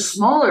has a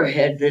smaller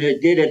head than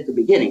it did at the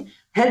beginning.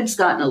 Head's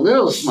gotten a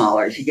little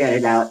smaller to get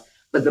it out,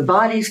 but the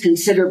body's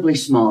considerably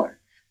smaller.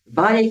 The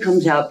body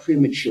comes out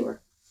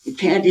premature. It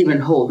can't even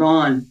hold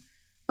on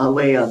the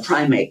way a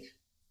primate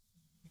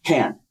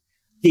can.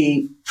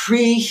 The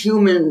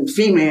pre-human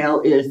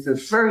female is the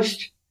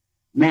first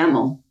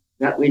mammal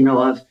that we know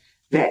of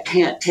that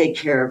can't take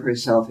care of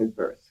herself at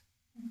birth.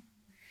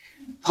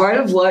 Part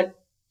of what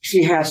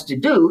she has to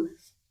do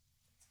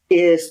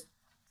is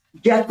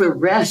get the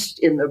rest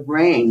in the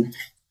brain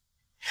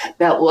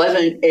that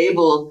wasn't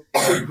able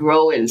to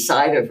grow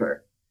inside of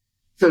her.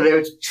 So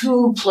there's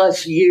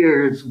 2+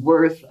 years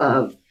worth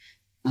of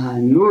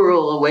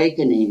neural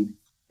awakening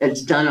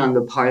that's done on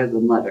the part of the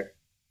mother.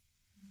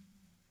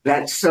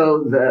 That's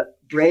so the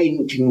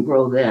brain can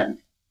grow then,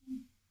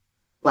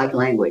 like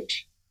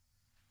language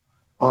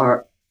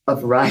or a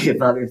variety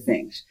of other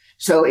things.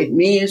 So it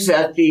means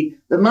that the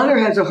mother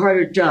has a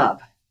harder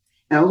job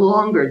and a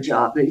longer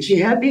job than she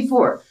had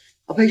before.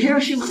 But here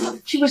she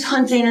was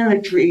hunting in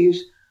the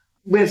trees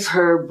with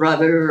her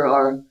brother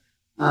or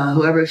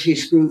whoever she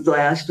screwed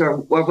last or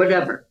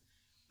whatever.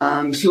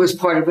 She was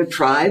part of a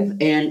tribe,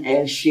 and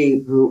as she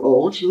grew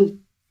old, she was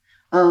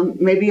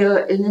maybe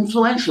an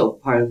influential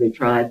part of the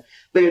tribe.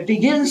 But it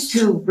begins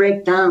to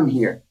break down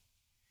here.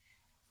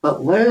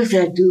 But what does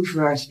that do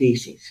for our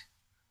species?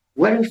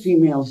 What do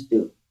females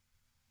do?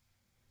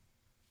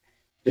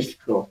 Just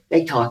cool.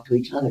 They talk to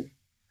each other.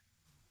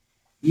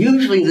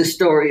 Usually the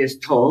story is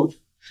told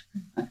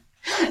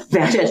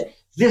that at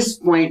this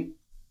point,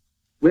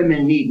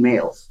 women need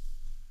males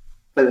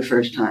for the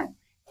first time.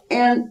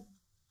 And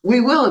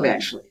we will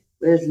eventually.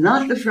 But it's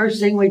not the first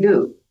thing we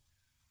do.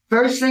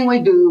 First thing we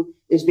do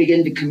is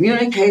begin to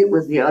communicate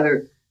with the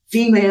other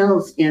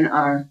females in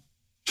our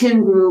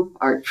kin group,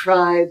 our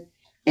tribe,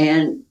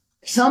 and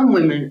some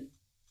women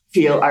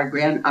feel our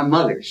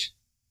mothers,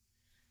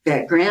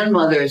 that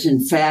grandmothers, in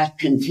fact,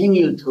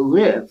 continue to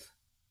live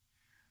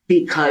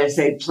because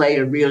they played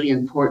a really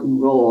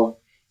important role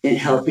in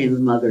helping the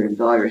mother and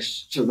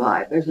daughters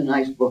survive. There's a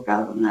nice book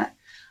out on that.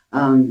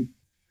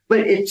 But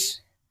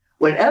it's,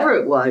 whatever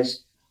it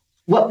was,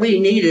 what we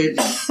needed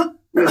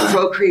with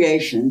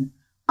procreation,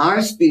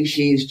 our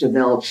species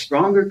developed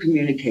stronger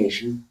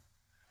communication,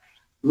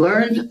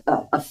 learned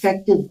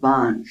effective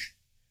bonds.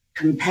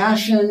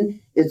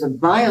 Compassion is a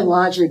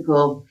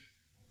biological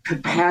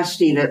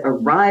capacity that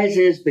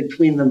arises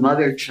between the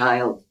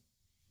mother-child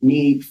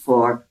need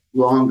for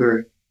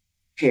longer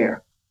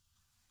care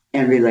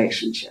and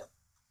relationship.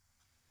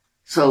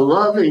 So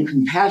love and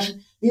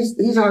compassion,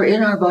 these are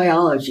in our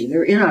biology.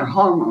 They're in our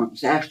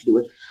hormones, actually.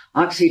 With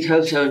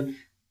oxytocin,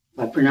 if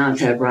I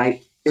pronounce that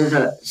right, is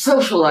a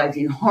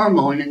socializing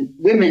hormone, and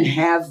women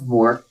have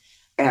more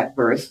at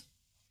birth.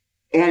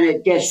 And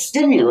it gets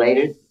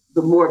stimulated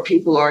the more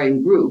people are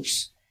in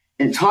groups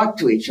and talk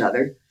to each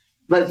other.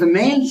 But the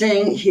main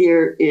thing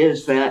here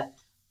is that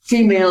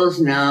females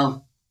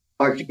now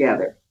are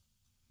together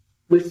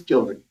with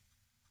children.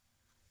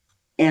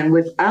 And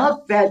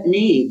without that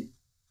need,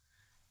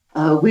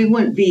 we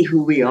wouldn't be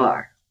who we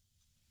are.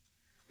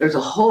 There's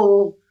a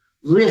whole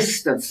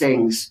list of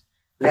things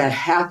that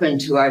happen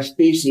to our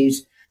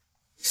species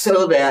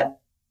so that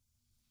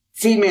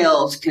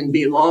females can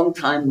be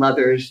longtime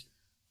mothers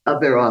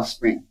of their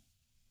offspring.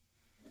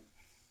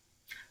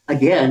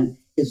 Again,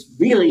 it's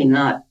really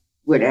not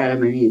what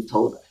Adam and Eve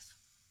told us.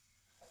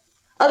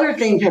 Other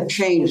things have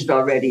changed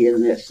already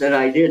in this that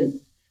I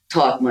didn't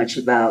talk much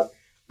about.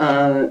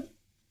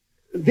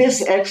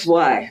 This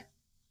XY,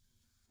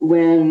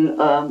 when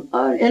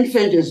an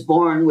infant is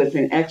born with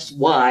an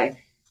XY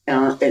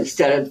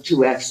instead of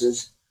two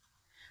X's,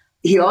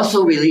 he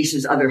also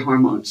releases other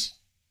hormones.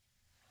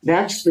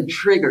 That's the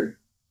trigger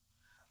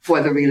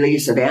for the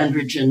release of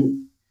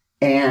androgen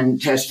and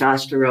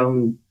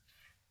testosterone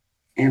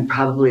and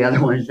probably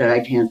other ones that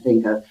I can't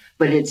think of.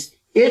 But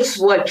it's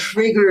what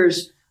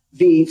triggers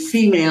the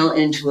female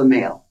into a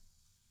male.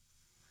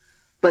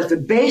 But the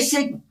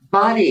basic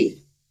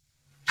body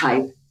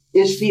type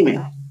is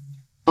female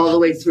all the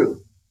way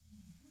through.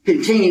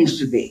 Continues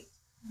to be.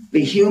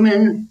 The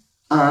human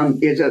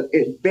is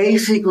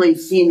basically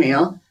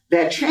female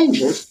that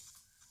changes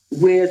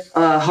with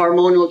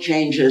hormonal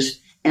changes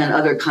and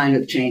other kind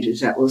of changes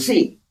that we'll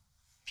see.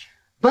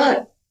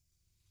 But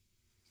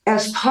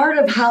as part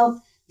of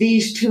how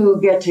these two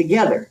get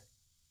together,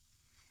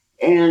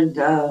 and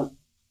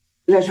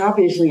that's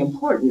obviously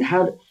important,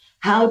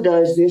 how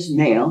does this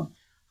male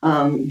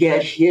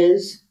get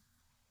his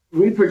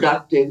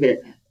reproductive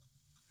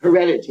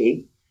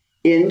heredity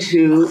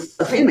into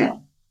a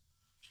female?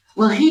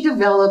 Well, he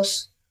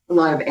develops a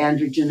lot of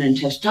androgen and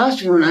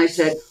testosterone, I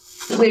said,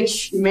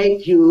 which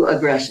make you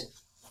aggressive.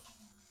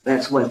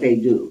 That's what they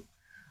do.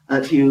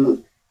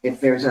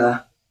 If there's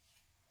a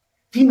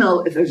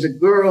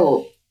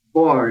girl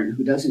born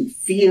who doesn't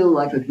feel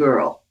like a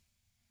girl,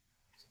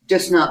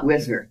 just not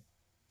with her,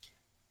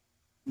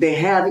 they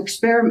have I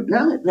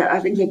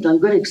think they've done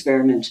good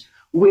experiments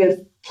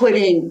with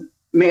putting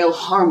male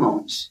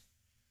hormones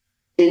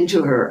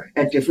into her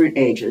at different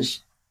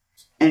ages,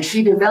 and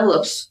she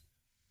develops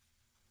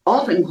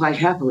often quite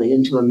happily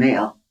into a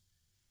male.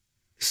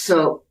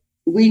 So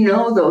we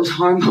know those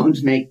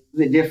hormones make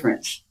the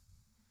difference.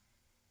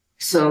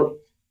 So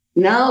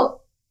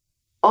now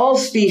all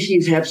big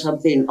species have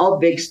something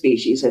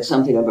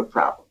of a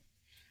problem.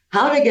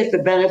 How to get the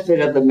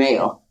benefit of the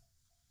male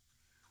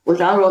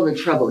without all the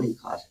trouble he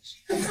causes.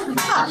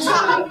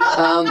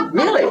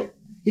 Really.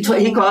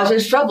 He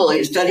causes trouble.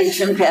 He studies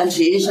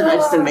chimpanzees, and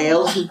it's the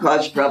males who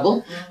cause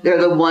trouble.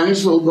 They're the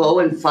ones who'll go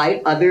and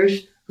fight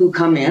others who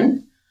come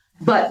in.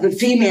 But the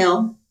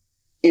female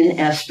in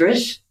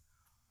estrus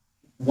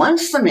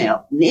wants the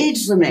male,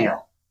 needs the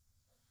male,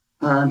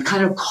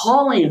 kind of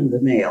calling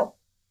the male.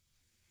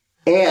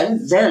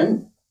 And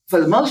then, for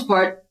the most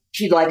part,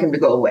 she'd like him to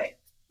go away.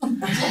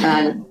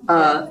 And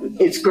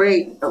it's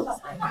great.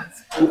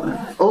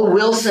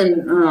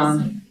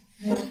 Wilson,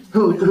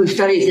 who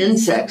studies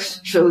insects,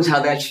 shows how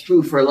that's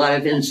true for a lot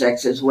of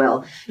insects as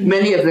well.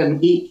 Many of them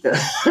eat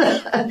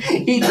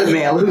the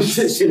male who's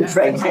just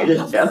impregnated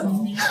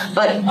them.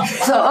 But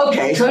so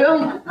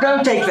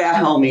don't take that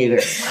home either.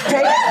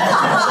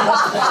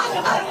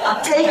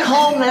 Take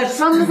home that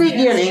from the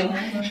beginning,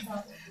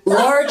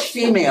 large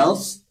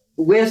females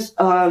with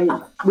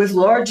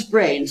large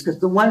brains, because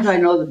the ones I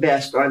know the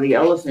best are the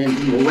elephant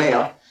and the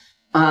whale,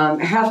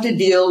 have to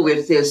deal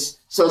with this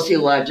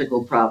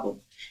sociological problem.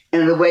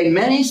 And the way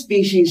many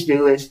species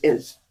do is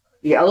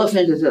the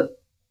elephant is a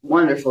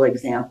wonderful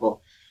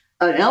example.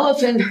 An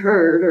elephant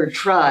herd or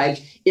tribe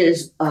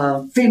is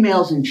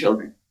females and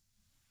children.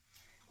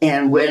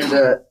 And when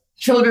the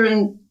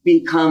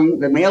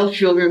male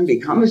children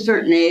become a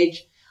certain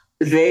age,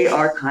 they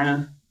are kind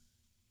of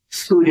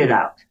scooted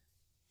out.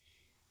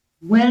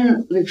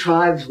 When the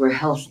tribes were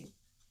healthy,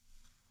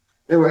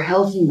 there were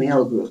healthy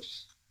male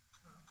groups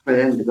for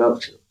them to go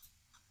to.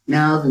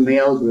 Now the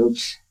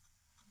males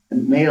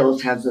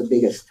have the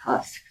biggest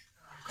tusks.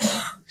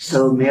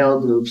 So male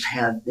groups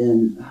have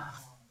been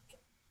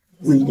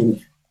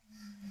weakened.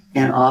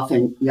 And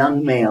often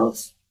young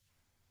males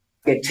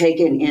get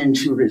taken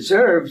into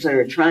reserves that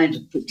are trying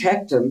to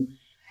protect them.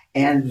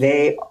 And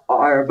they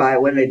are,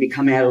 when they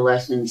become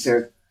adolescents,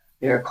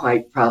 they're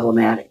quite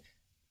problematic.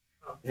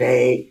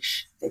 They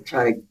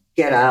try to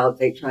get out,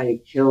 they try to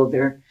kill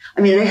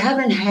they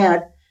haven't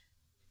had,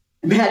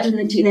 imagine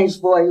a teenage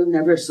boy who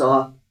never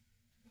saw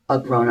a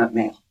grown-up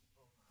male.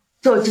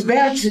 So it's a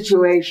bad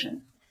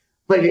situation.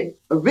 But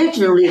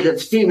originally,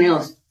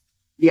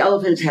 the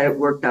elephants had it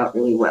worked out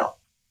really well.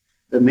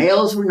 The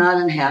males were not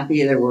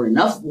unhappy. There were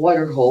enough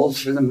water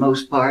holes for the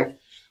most part.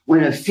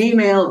 When a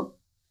female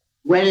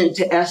went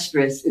into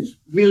estrus, it's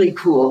really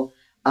cool.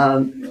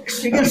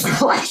 She can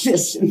go like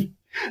this and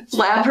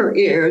flap her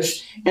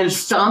ears and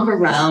stomp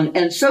around,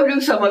 and so do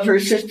some of her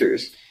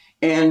sisters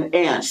and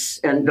aunts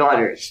and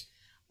daughters.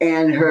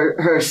 And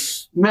her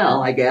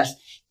smell, I guess,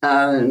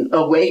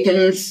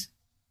 awakens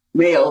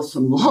males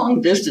from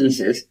long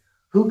distances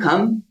who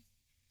come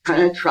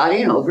kind of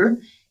trotting over,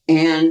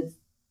 and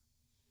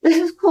this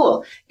is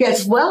cool.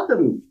 Gets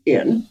welcomed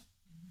in,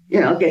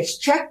 gets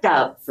checked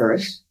out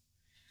first.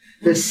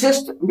 The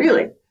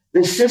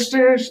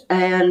sisters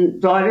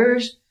and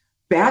daughters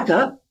back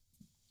up,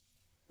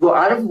 go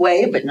out of the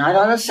way, but not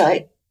out of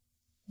sight,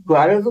 go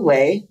out of the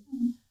way.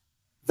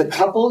 The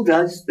couple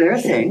does their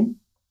thing,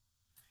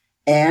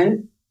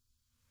 and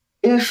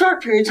in a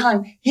short period of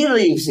time, he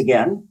leaves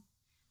again.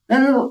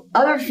 Then the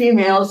other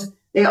females,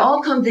 they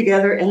all come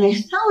together and they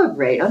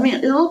celebrate.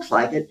 It looks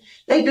like it.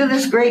 They do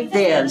this great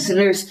dance, and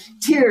there's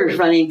tears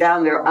running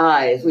down their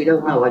eyes. We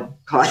don't know what's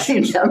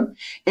causing them.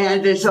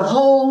 And it's a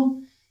whole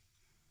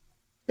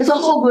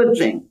good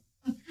thing.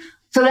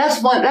 So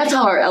that's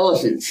how our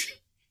elephants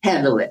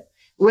handle it.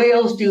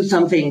 whales do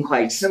something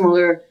quite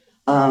similar.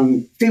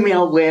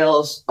 Female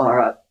whales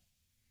are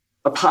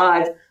a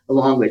pod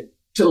along with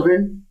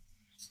children,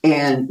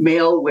 and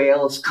male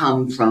whales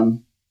come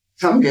from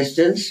some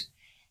distance.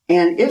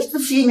 And if the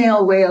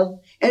female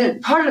whale,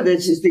 and part of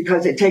this is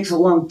because it takes a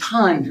long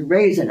time to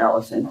raise an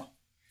elephant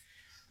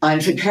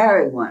and to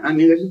carry one. I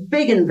mean, there's a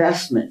big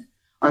investment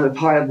on the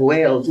part of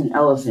whales and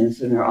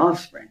elephants and their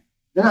offspring.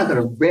 They're not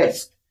going to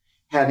risk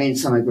having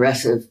some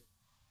aggressive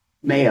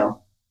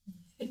male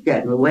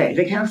get in the way.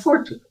 They can't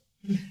afford to.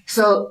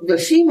 So the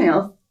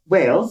female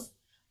whales,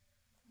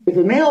 if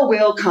a male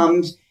whale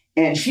comes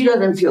and she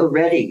doesn't feel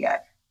ready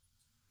yet,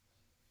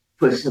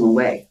 puts him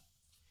away.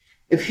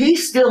 If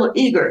he's still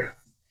eager,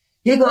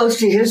 he goes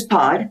to his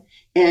pod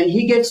and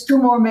he gets 2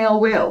 more male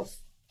whales.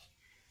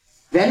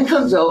 Then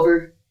comes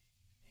over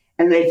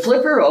and they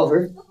flip her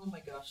over, oh my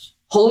gosh,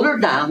 hold her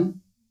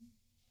down,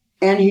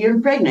 and he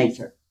impregnates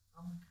her.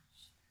 Oh my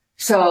gosh.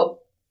 So,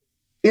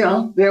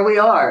 there we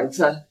are. It's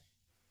a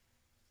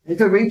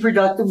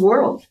reproductive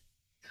world.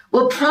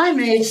 Well,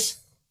 primates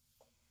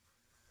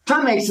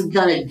have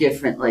done it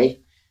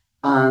differently,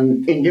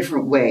 in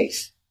different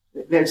ways.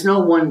 There's no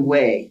one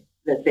way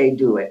that they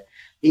do it.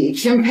 The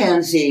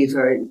chimpanzees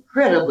are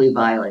incredibly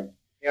violent.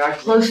 They're our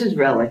closest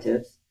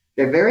relatives.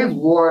 They're very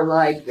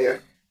warlike.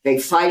 They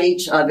fight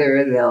each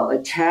other. They'll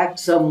attack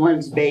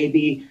someone's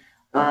baby.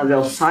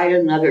 They'll fight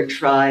another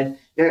tribe.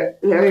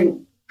 They're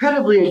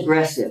incredibly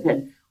aggressive.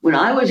 And when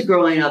I was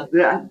growing up,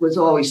 I was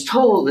always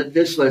told that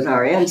this was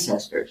our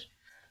ancestors.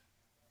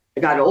 I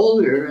got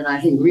older, and I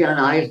think Rian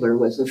Eisler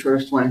was the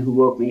first one who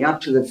woke me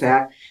up to the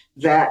fact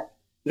that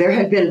there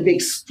had been a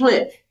big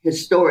split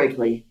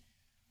historically,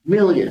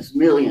 millions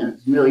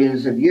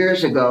of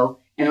years ago.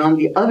 And on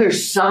the other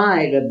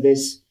side of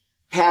this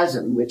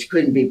chasm, which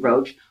couldn't be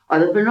broached, are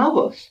the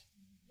bonobos.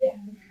 Yeah.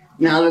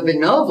 Now, the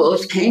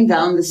bonobos came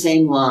down the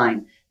same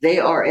line. They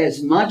are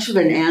as much of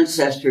an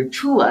ancestor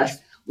to us.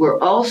 We're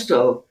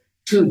also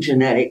 2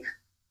 genetic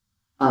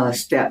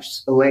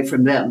steps away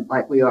from them,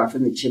 like we are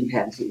from the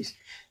chimpanzees.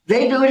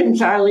 They do it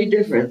entirely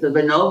different. The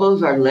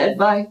bonobos are led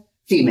by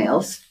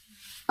females.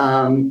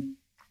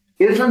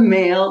 If a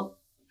male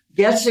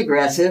gets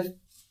aggressive,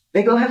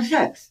 they go have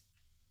sex.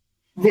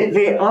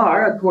 They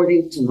are,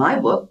 according to my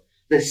book,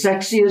 the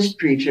sexiest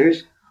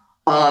creatures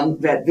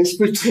that this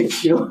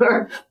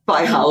particular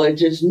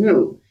biologist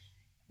knew.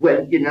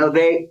 When,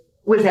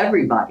 with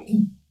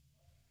everybody.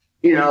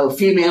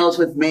 Females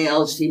with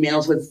males,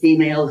 females with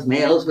females,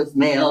 males with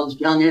males,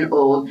 young and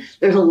old.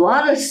 There's a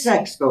lot of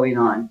sex going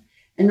on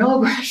and no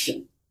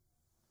aggression.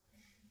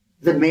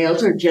 The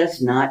males are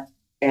just not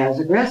as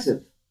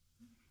aggressive.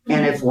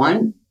 And if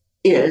one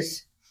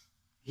is,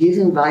 he's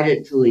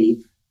invited to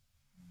leave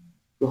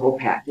the whole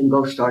pack and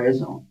go start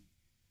his own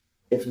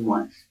if he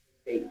wants.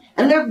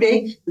 And they're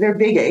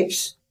big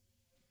apes.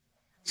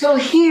 So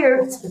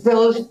here,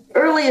 those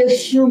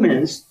earliest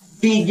humans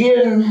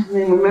begin,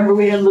 and remember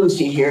we had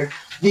Lucy here,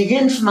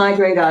 begin to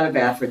migrate out of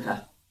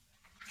Africa.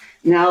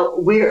 Now,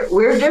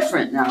 we're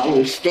different now.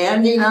 We're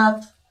standing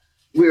up.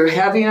 We're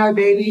having our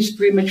babies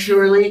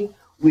prematurely.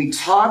 We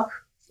talk.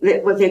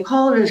 What they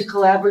call it is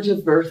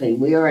collaborative birthing.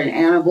 We are an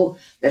animal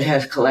that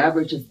has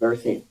collaborative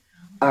birthing.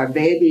 Our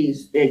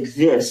babies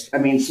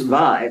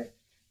survive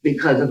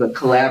because of a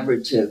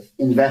collaborative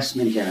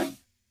investment in them.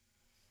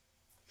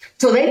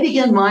 So they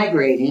begin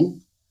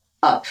migrating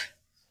up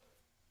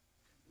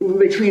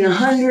between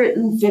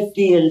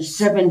 150 and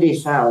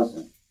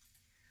 70,000.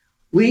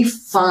 We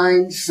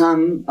find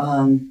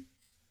some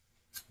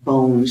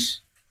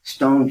bones,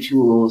 stone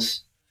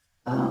tools.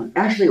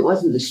 Actually, it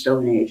wasn't the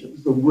Stone Age, it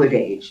was the Wood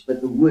Age,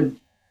 but the wood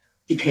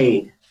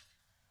decayed.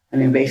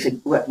 Basically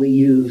what we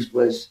used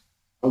was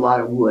a lot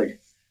of wood.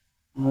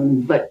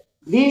 But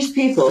these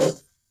people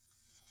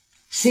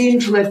seem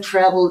to have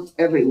traveled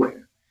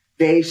everywhere.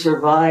 They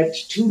survived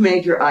 2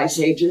 major ice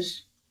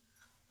ages.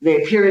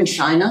 They appear in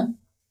China.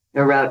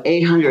 They're around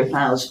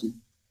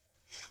 800,000.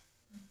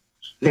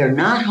 They're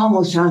not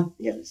Homo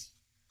sapiens.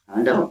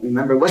 I don't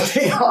remember what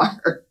they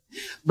are,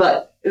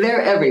 but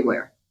they're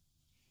everywhere.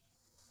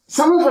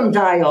 Some of them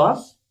die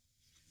off.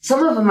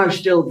 Some of them are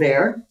still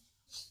there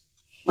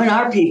when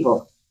our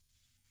people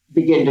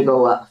begin to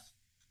go up.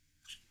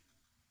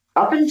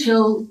 Up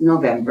until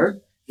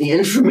November, the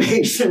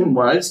information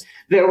was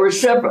there was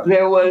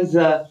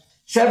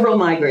several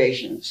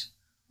migrations.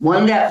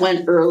 One that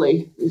went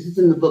early. This is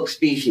in the book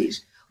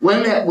Species.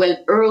 One that went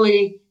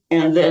early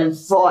and then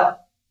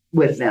fought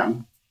with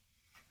them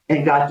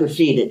and got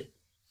defeated.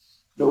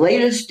 The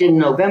latest in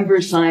November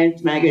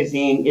Science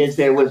magazine is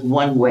there was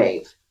one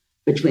wave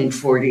between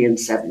 40 and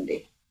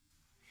 70.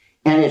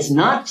 And it's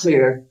not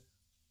clear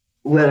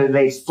whether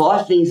they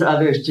fought these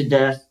others to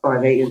death or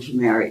they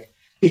intermarried,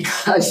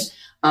 because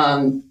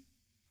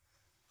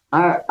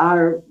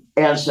our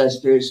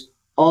ancestors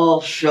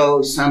all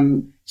show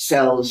some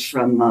cells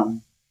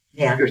from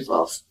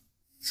Neanderthals.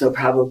 So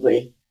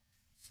probably,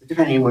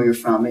 depending where you're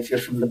from, if you're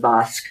from the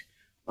Basque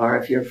or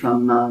if you're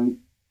from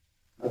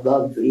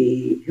above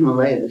the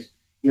Himalayas,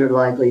 you're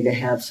likely to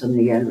have some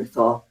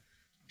Neanderthal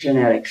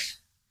genetics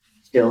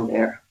still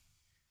there.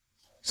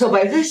 So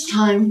by this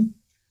time,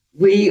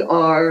 we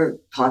are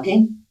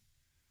talking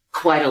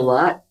quite a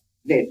lot.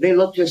 They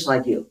look just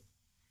like you.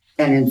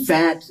 And in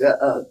fact,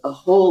 a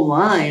whole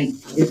line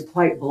is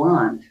quite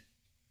blonde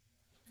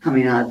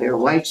coming out there,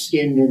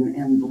 white-skinned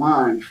and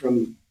blonde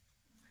from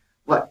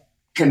what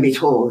can be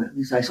told. At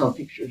least I saw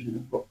pictures in a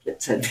book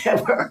that said they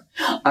were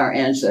our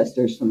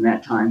ancestors from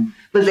that time.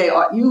 But they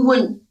are, you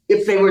wouldn't,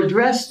 if they were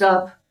dressed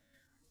up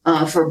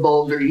for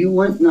Boulder, you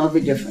wouldn't know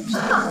the difference.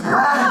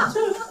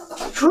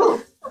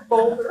 True.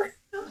 Boulder.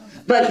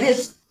 But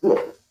this,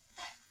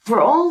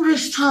 for all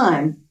this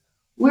time,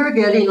 we're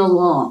getting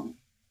along.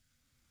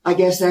 I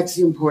guess that's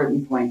the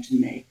important point to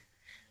make.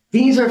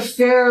 These are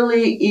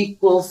fairly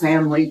equal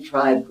family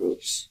tribe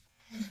groups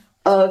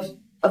of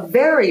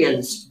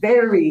varying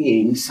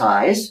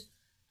size.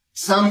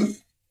 Some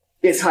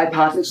is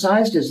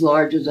hypothesized as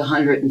large as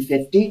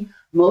 150,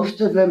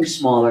 most of them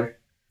smaller,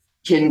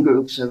 kin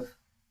groups of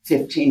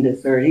 15 to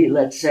 30,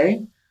 let's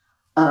say.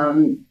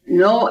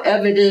 No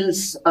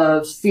evidence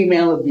of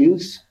female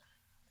abuse.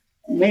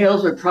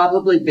 Males are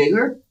probably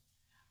bigger.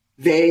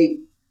 They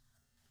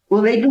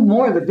do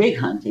more of the big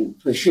hunting,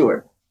 for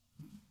sure.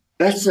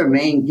 That's their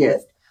main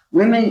gift.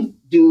 Women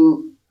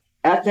do,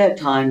 at that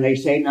time, they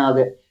say now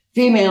that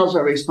females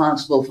are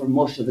responsible for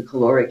most of the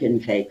caloric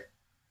intake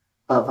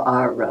of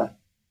our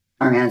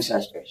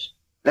ancestors.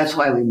 That's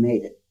why we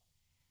made it.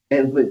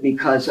 It was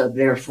because of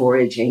their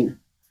foraging.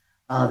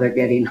 They're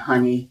getting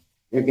honey,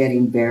 they're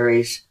getting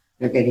berries,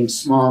 they're getting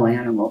small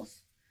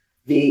animals.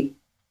 The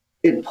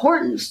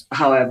importance,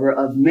 however,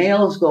 of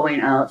males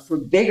going out for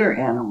bigger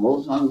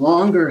animals on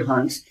longer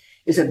hunts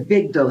is a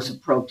big dose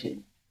of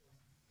protein.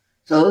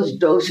 So those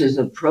doses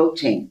of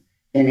protein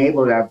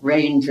enabled our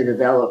brain to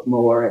develop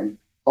more and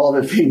all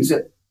the things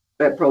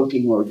that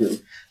protein will do.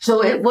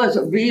 So it was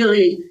a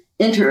really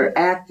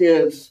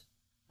interactive,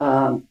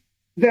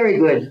 very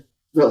good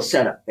little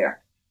setup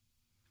there.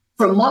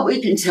 From what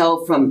we can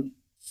tell from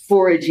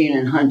foraging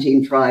and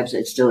hunting tribes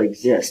that still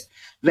exist,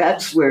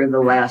 that's where the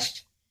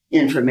last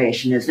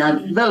information is. Now,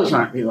 those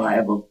aren't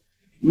reliable.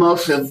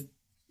 Most of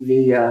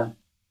the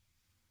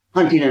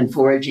hunting and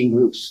foraging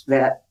groups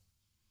that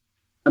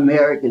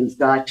Americans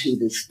got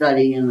to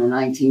study in the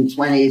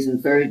 1920s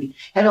and 30s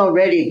had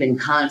already been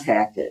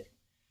contacted.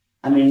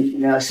 I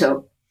mean,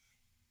 so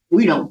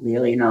we don't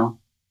really know.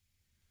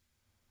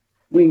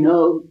 We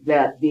know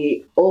that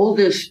the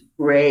oldest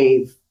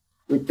grave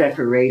with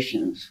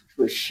decorations,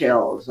 with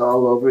shells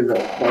all over the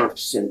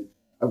corpse and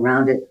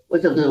around it,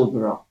 was a little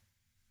girl.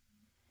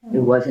 It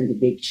wasn't a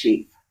big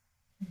chief.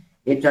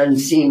 It doesn't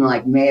seem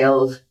like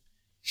male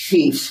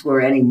chiefs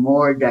were any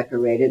more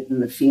decorated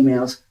than the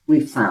females we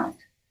found.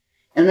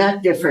 And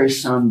that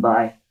differs some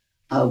by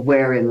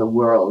where in the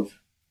world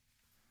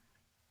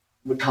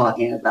we're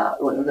talking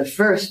about. One of the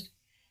first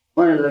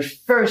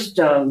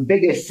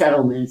biggest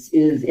settlements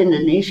is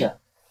Indonesia,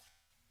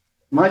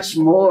 much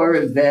more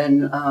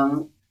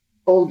than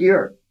old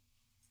Europe.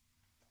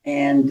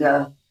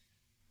 And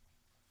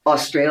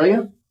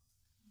Australia,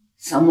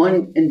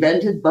 someone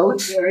invented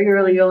boats very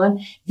early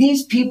on.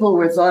 These people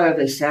were thought of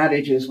as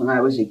savages when I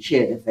was a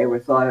kid, if they were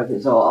thought of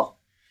as all.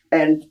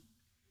 And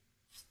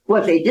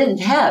what they didn't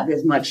have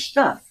is much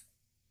stuff.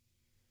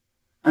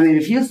 I mean,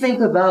 if you think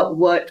about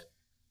what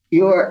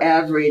your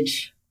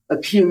average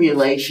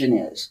accumulation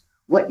is,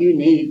 what you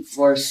need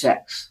for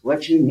sex,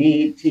 what you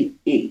need to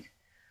eat,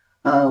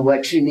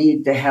 what you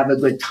need to have a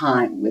good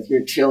time with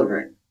your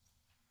children,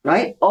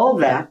 right? All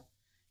that.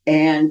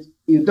 And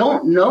you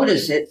don't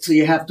notice it till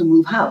you have to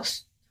move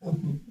house.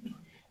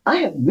 I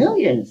have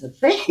millions of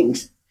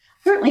things,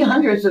 certainly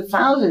hundreds of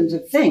thousands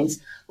of things.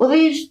 Well,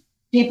 these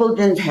people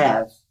didn't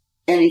have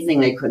anything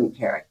they couldn't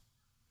carry.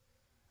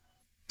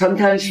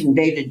 Sometimes from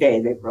day to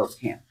day, they broke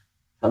camp.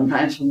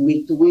 Sometimes from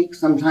week to week,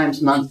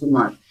 sometimes month to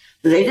month.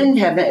 But they didn't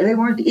have that. They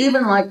weren't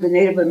even like the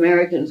Native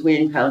Americans we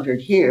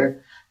encountered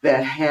here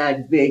that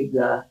had big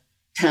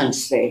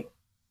tents they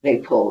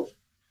pulled.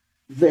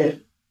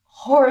 The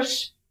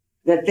horse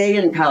that they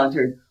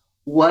encountered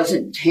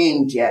wasn't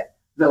tamed yet,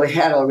 though it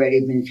had already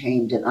been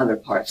tamed in other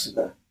parts of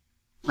the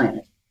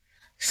planet.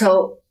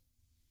 So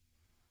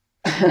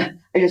I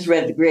just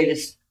read the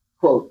greatest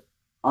quote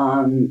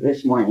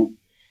this morning.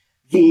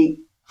 The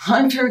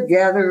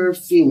hunter-gatherer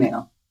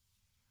female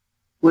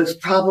was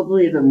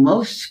probably the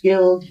most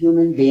skilled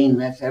human being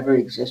that's ever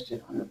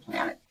existed on the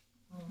planet.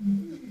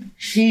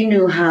 She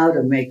knew how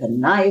to make a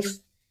knife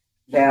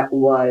that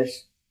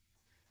was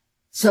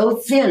so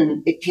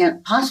thin it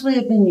can't possibly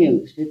have been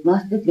used. It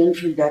must have been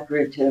for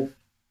decorative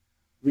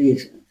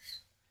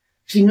reasons.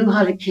 She knew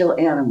how to kill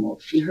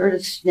animals. She heard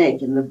a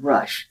snake in the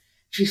brush.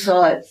 She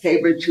saw a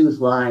saber-toothed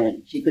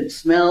lion. She could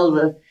smell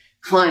the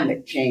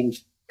climate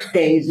change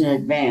days in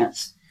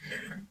advance.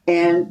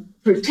 And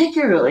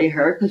particularly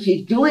her, because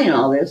she's doing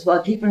all this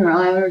while keeping her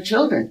eye on her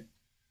children.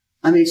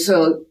 I mean,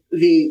 so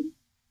the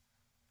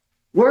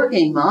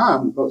working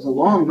mom goes a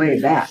long way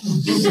back.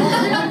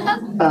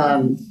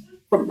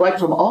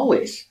 From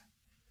always.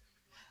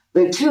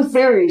 The two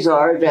theories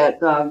are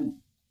that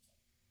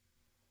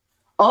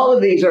all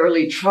of these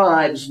early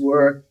tribes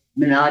were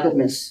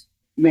monogamous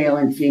male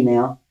and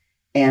female,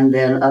 and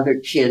then other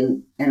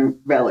kin and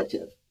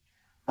relative.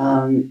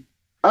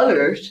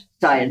 Other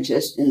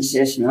scientists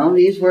insist, no,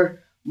 these were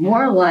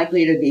more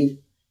likely to be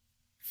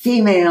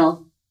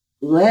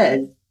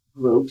female-led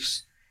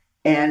groups,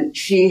 and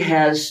she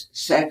has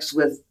sex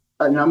with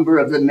a number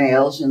of the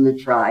males in the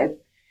tribe,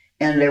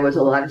 and there was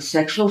a lot of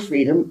sexual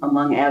freedom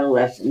among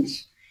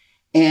adolescents.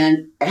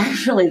 And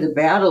actually the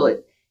battle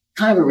is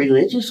kind of a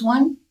religious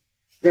one.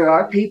 There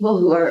are people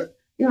who are,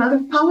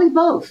 they're probably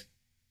both,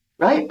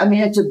 right? I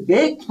mean, it's a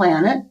big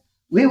planet.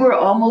 We were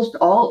almost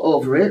all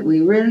over it.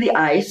 We were in the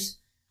ice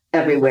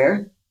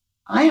everywhere.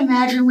 I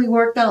imagine we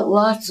worked out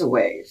lots of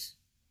ways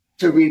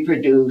to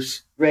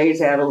reproduce,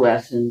 raise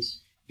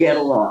adolescents, get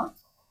along.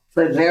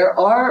 But there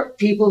are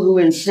people who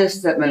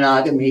insist that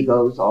monogamy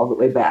goes all the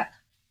way back.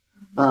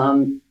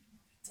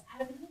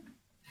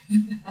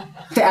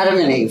 To Adam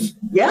and Eve.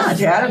 Yeah,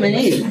 to Adam and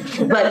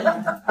Eve. But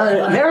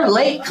they're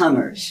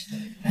latecomers.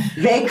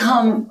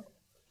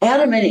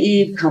 Adam and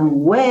Eve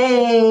come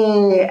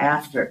way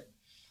after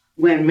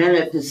when men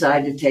have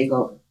decided to take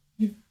over.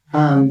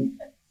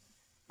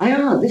 I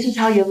don't know, this is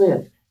how you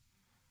live.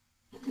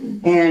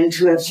 And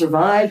to have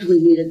survived, we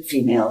needed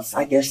females.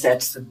 I guess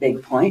that's the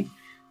big point.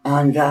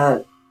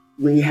 And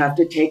we have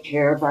to take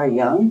care of our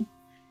young,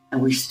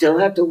 and we still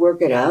have to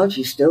work it out.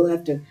 You still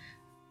have to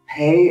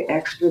pay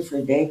extra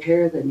for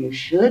daycare than you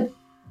should.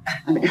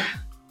 I mean,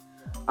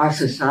 our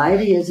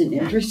society isn't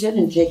interested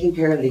in taking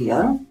care of the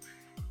young.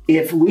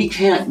 If we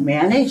can't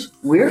manage,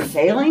 we're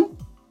failing.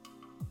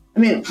 I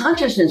mean,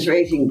 consciousness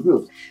raising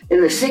group.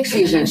 In the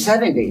 60s and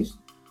 70s,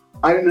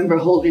 I remember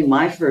holding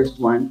my first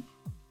one.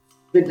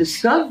 The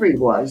discovery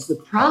was the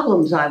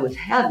problems I was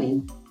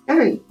having,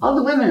 all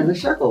the women in the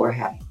circle were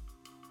having.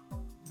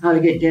 How to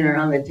get dinner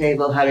on the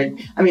table,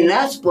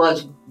 that's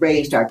what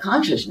raised our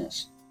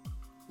consciousness,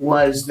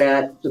 was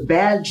that the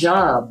bad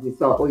job we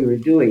thought we were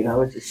doing, I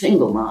was a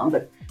single mom,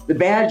 but the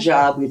bad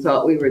job we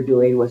thought we were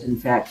doing was in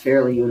fact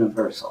fairly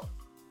universal.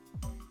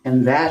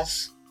 And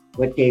that's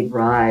what gave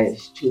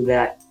rise to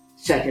that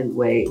second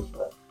wave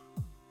of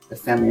the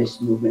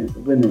feminist movement,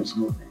 the women's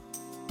movement.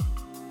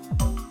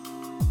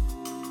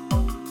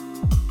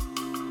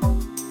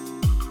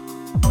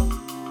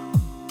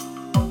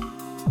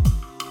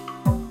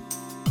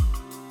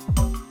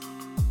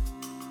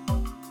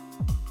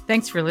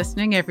 Thanks for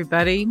listening,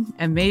 everybody.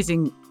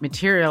 Amazing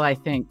material, I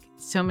think.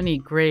 So many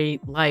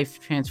great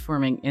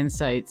life-transforming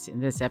insights in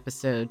this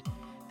episode.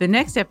 The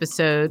next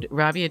episode,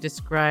 Rabia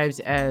describes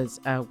as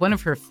one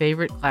of her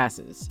favorite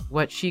classes,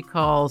 what she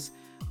calls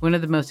one of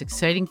the most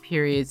exciting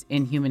periods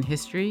in human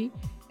history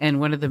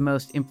and one of the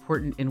most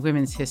important in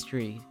women's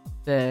history,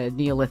 the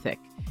Neolithic.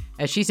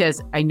 As she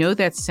says, I know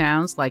that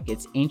sounds like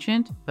it's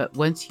ancient, but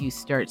once you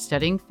start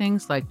studying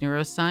things like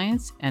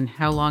neuroscience and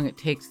how long it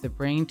takes the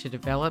brain to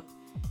develop,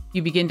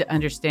 you begin to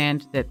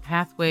understand that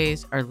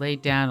pathways are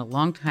laid down a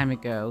long time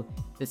ago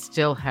that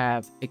still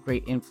have a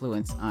great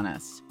influence on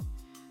us.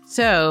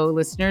 So,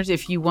 listeners,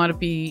 if you want to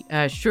be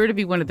sure to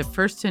be one of the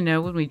first to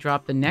know when we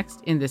drop the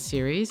next in the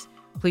series,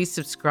 please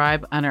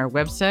subscribe on our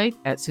website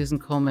at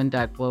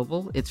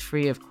susancoleman.global. It's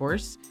free, of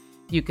course.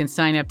 You can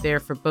sign up there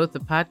for both the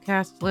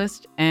podcast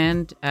list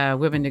and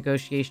Women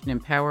Negotiation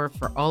and Power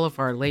for all of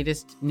our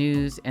latest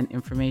news and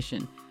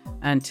information.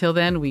 Until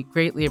then, we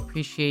greatly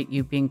appreciate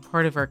you being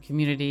part of our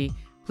community.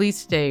 Please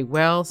stay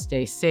well,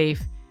 stay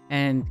safe,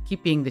 and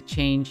keep being the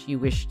change you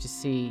wish to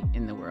see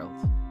in the world.